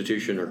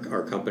institution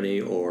or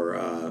company or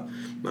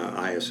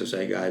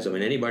ISSA guys. I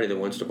mean, anybody that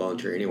wants to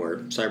volunteer anywhere.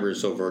 Cyber is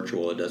so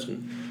virtual; it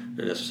doesn't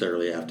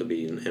necessarily have to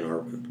be in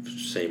our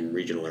same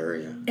regional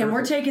area. And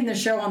we're taking the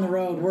show on the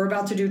road. We're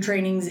about to do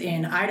trainings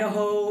in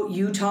Idaho,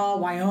 Utah,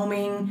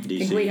 Wyoming. DC. I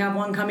think we have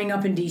one coming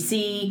up in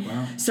DC.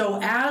 Wow. So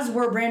as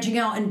we're branching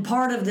out, and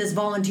part of this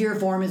volunteer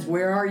form is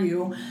where are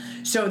you?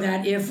 So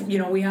that if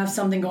we have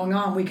something going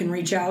on, we can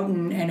reach out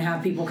and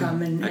have people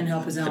come and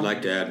help us out. I'd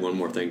like to add one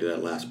more thing to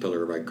that last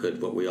pillar if I could.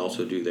 What we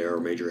also do there are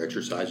major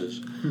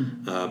exercises.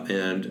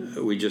 And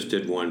we just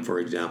did one, for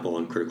example,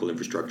 on critical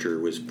infrastructure.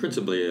 It was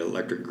principally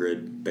electric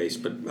grid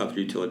based, but other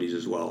utilities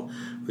as well.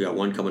 We got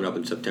one coming up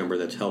in September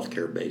that's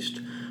healthcare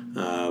based.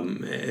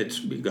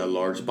 We've got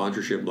large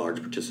sponsorship,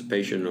 large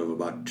participation of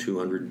about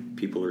 200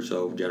 people or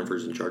so.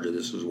 Jennifer's in charge of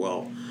this as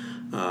well.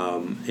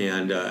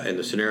 And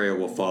the scenario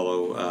will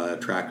follow a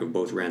track of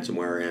both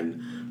ransomware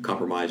and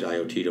compromised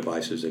IoT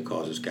devices that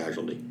causes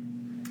casualty.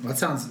 Well,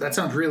 that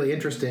sounds really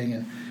interesting,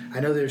 and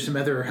I know there's some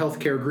other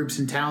healthcare groups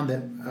in town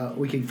that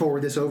we can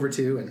forward this over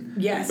to. And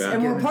yes,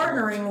 and we're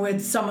partnering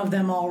with some of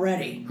them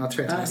already. That's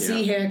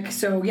fantastic. CHIC.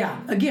 So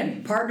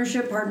again,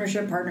 partnership.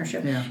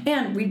 Yeah.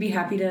 And we'd be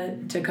happy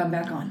to come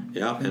back on.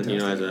 Yeah,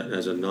 fantastic. And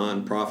as a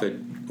non-profit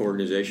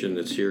organization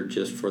that's here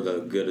just for the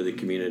good of the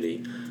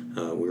community,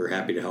 we were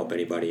happy to help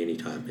anybody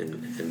anytime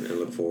and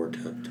look forward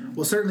to it.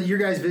 Well, certainly your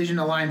guys' vision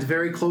aligns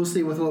very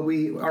closely with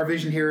our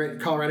vision here at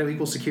Colorado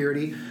Equals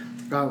Security.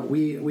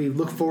 We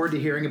look forward to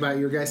hearing about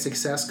your guys'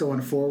 success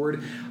going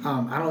forward. I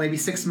don't know, maybe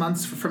 6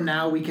 months from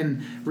now we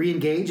can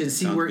re-engage and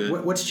see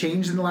what's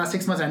changed in the last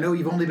 6 months. I know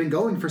you've only been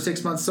going for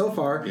 6 months so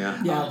far.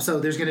 Yeah. So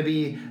there's going to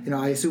be,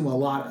 I assume a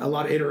lot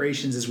of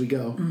iterations as we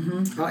go.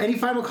 Mm-hmm. Any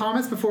final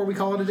comments before we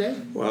call it a day?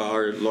 Well,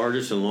 our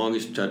largest and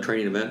longest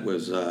training event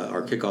was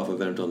our kickoff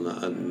event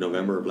on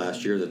November of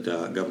last year that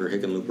Governor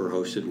Hickenlooper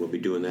hosted. We'll be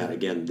doing that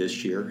again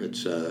this year.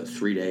 It's a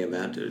 3-day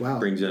event. It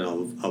brings in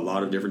a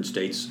lot of different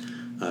states.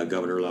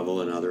 Governor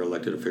level and other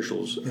elected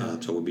officials.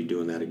 So we'll be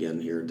doing that again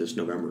here this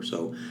November.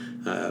 So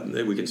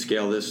we can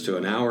scale this to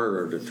an hour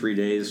or to 3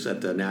 days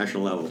at the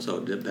national level. So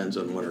it depends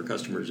on what our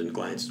customers and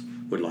clients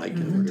would like.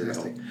 And we're here to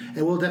help.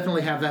 And we'll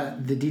definitely have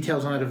the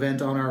details on that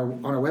event on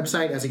our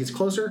website as it gets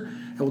closer,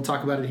 and we'll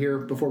talk about it here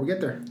before we get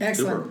there.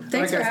 Excellent. Super.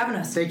 Thanks for having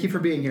us. Thank you for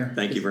being here.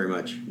 Thank you very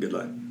much. Good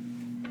luck.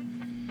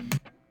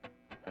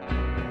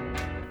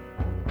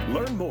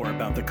 Learn more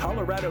about the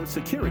Colorado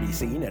security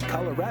scene at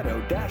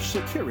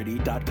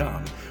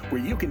colorado-security.com,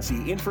 where you can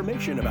see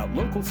information about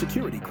local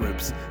security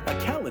groups, a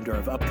calendar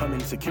of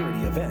upcoming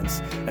security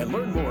events, and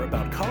learn more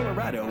about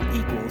Colorado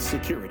Equals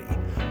Security.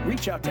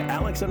 Reach out to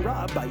Alex and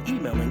Rob by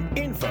emailing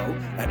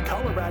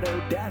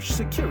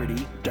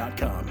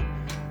info@colorado-security.com.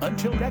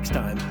 Until next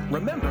time,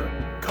 remember,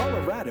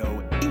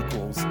 Colorado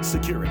Equals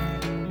Security.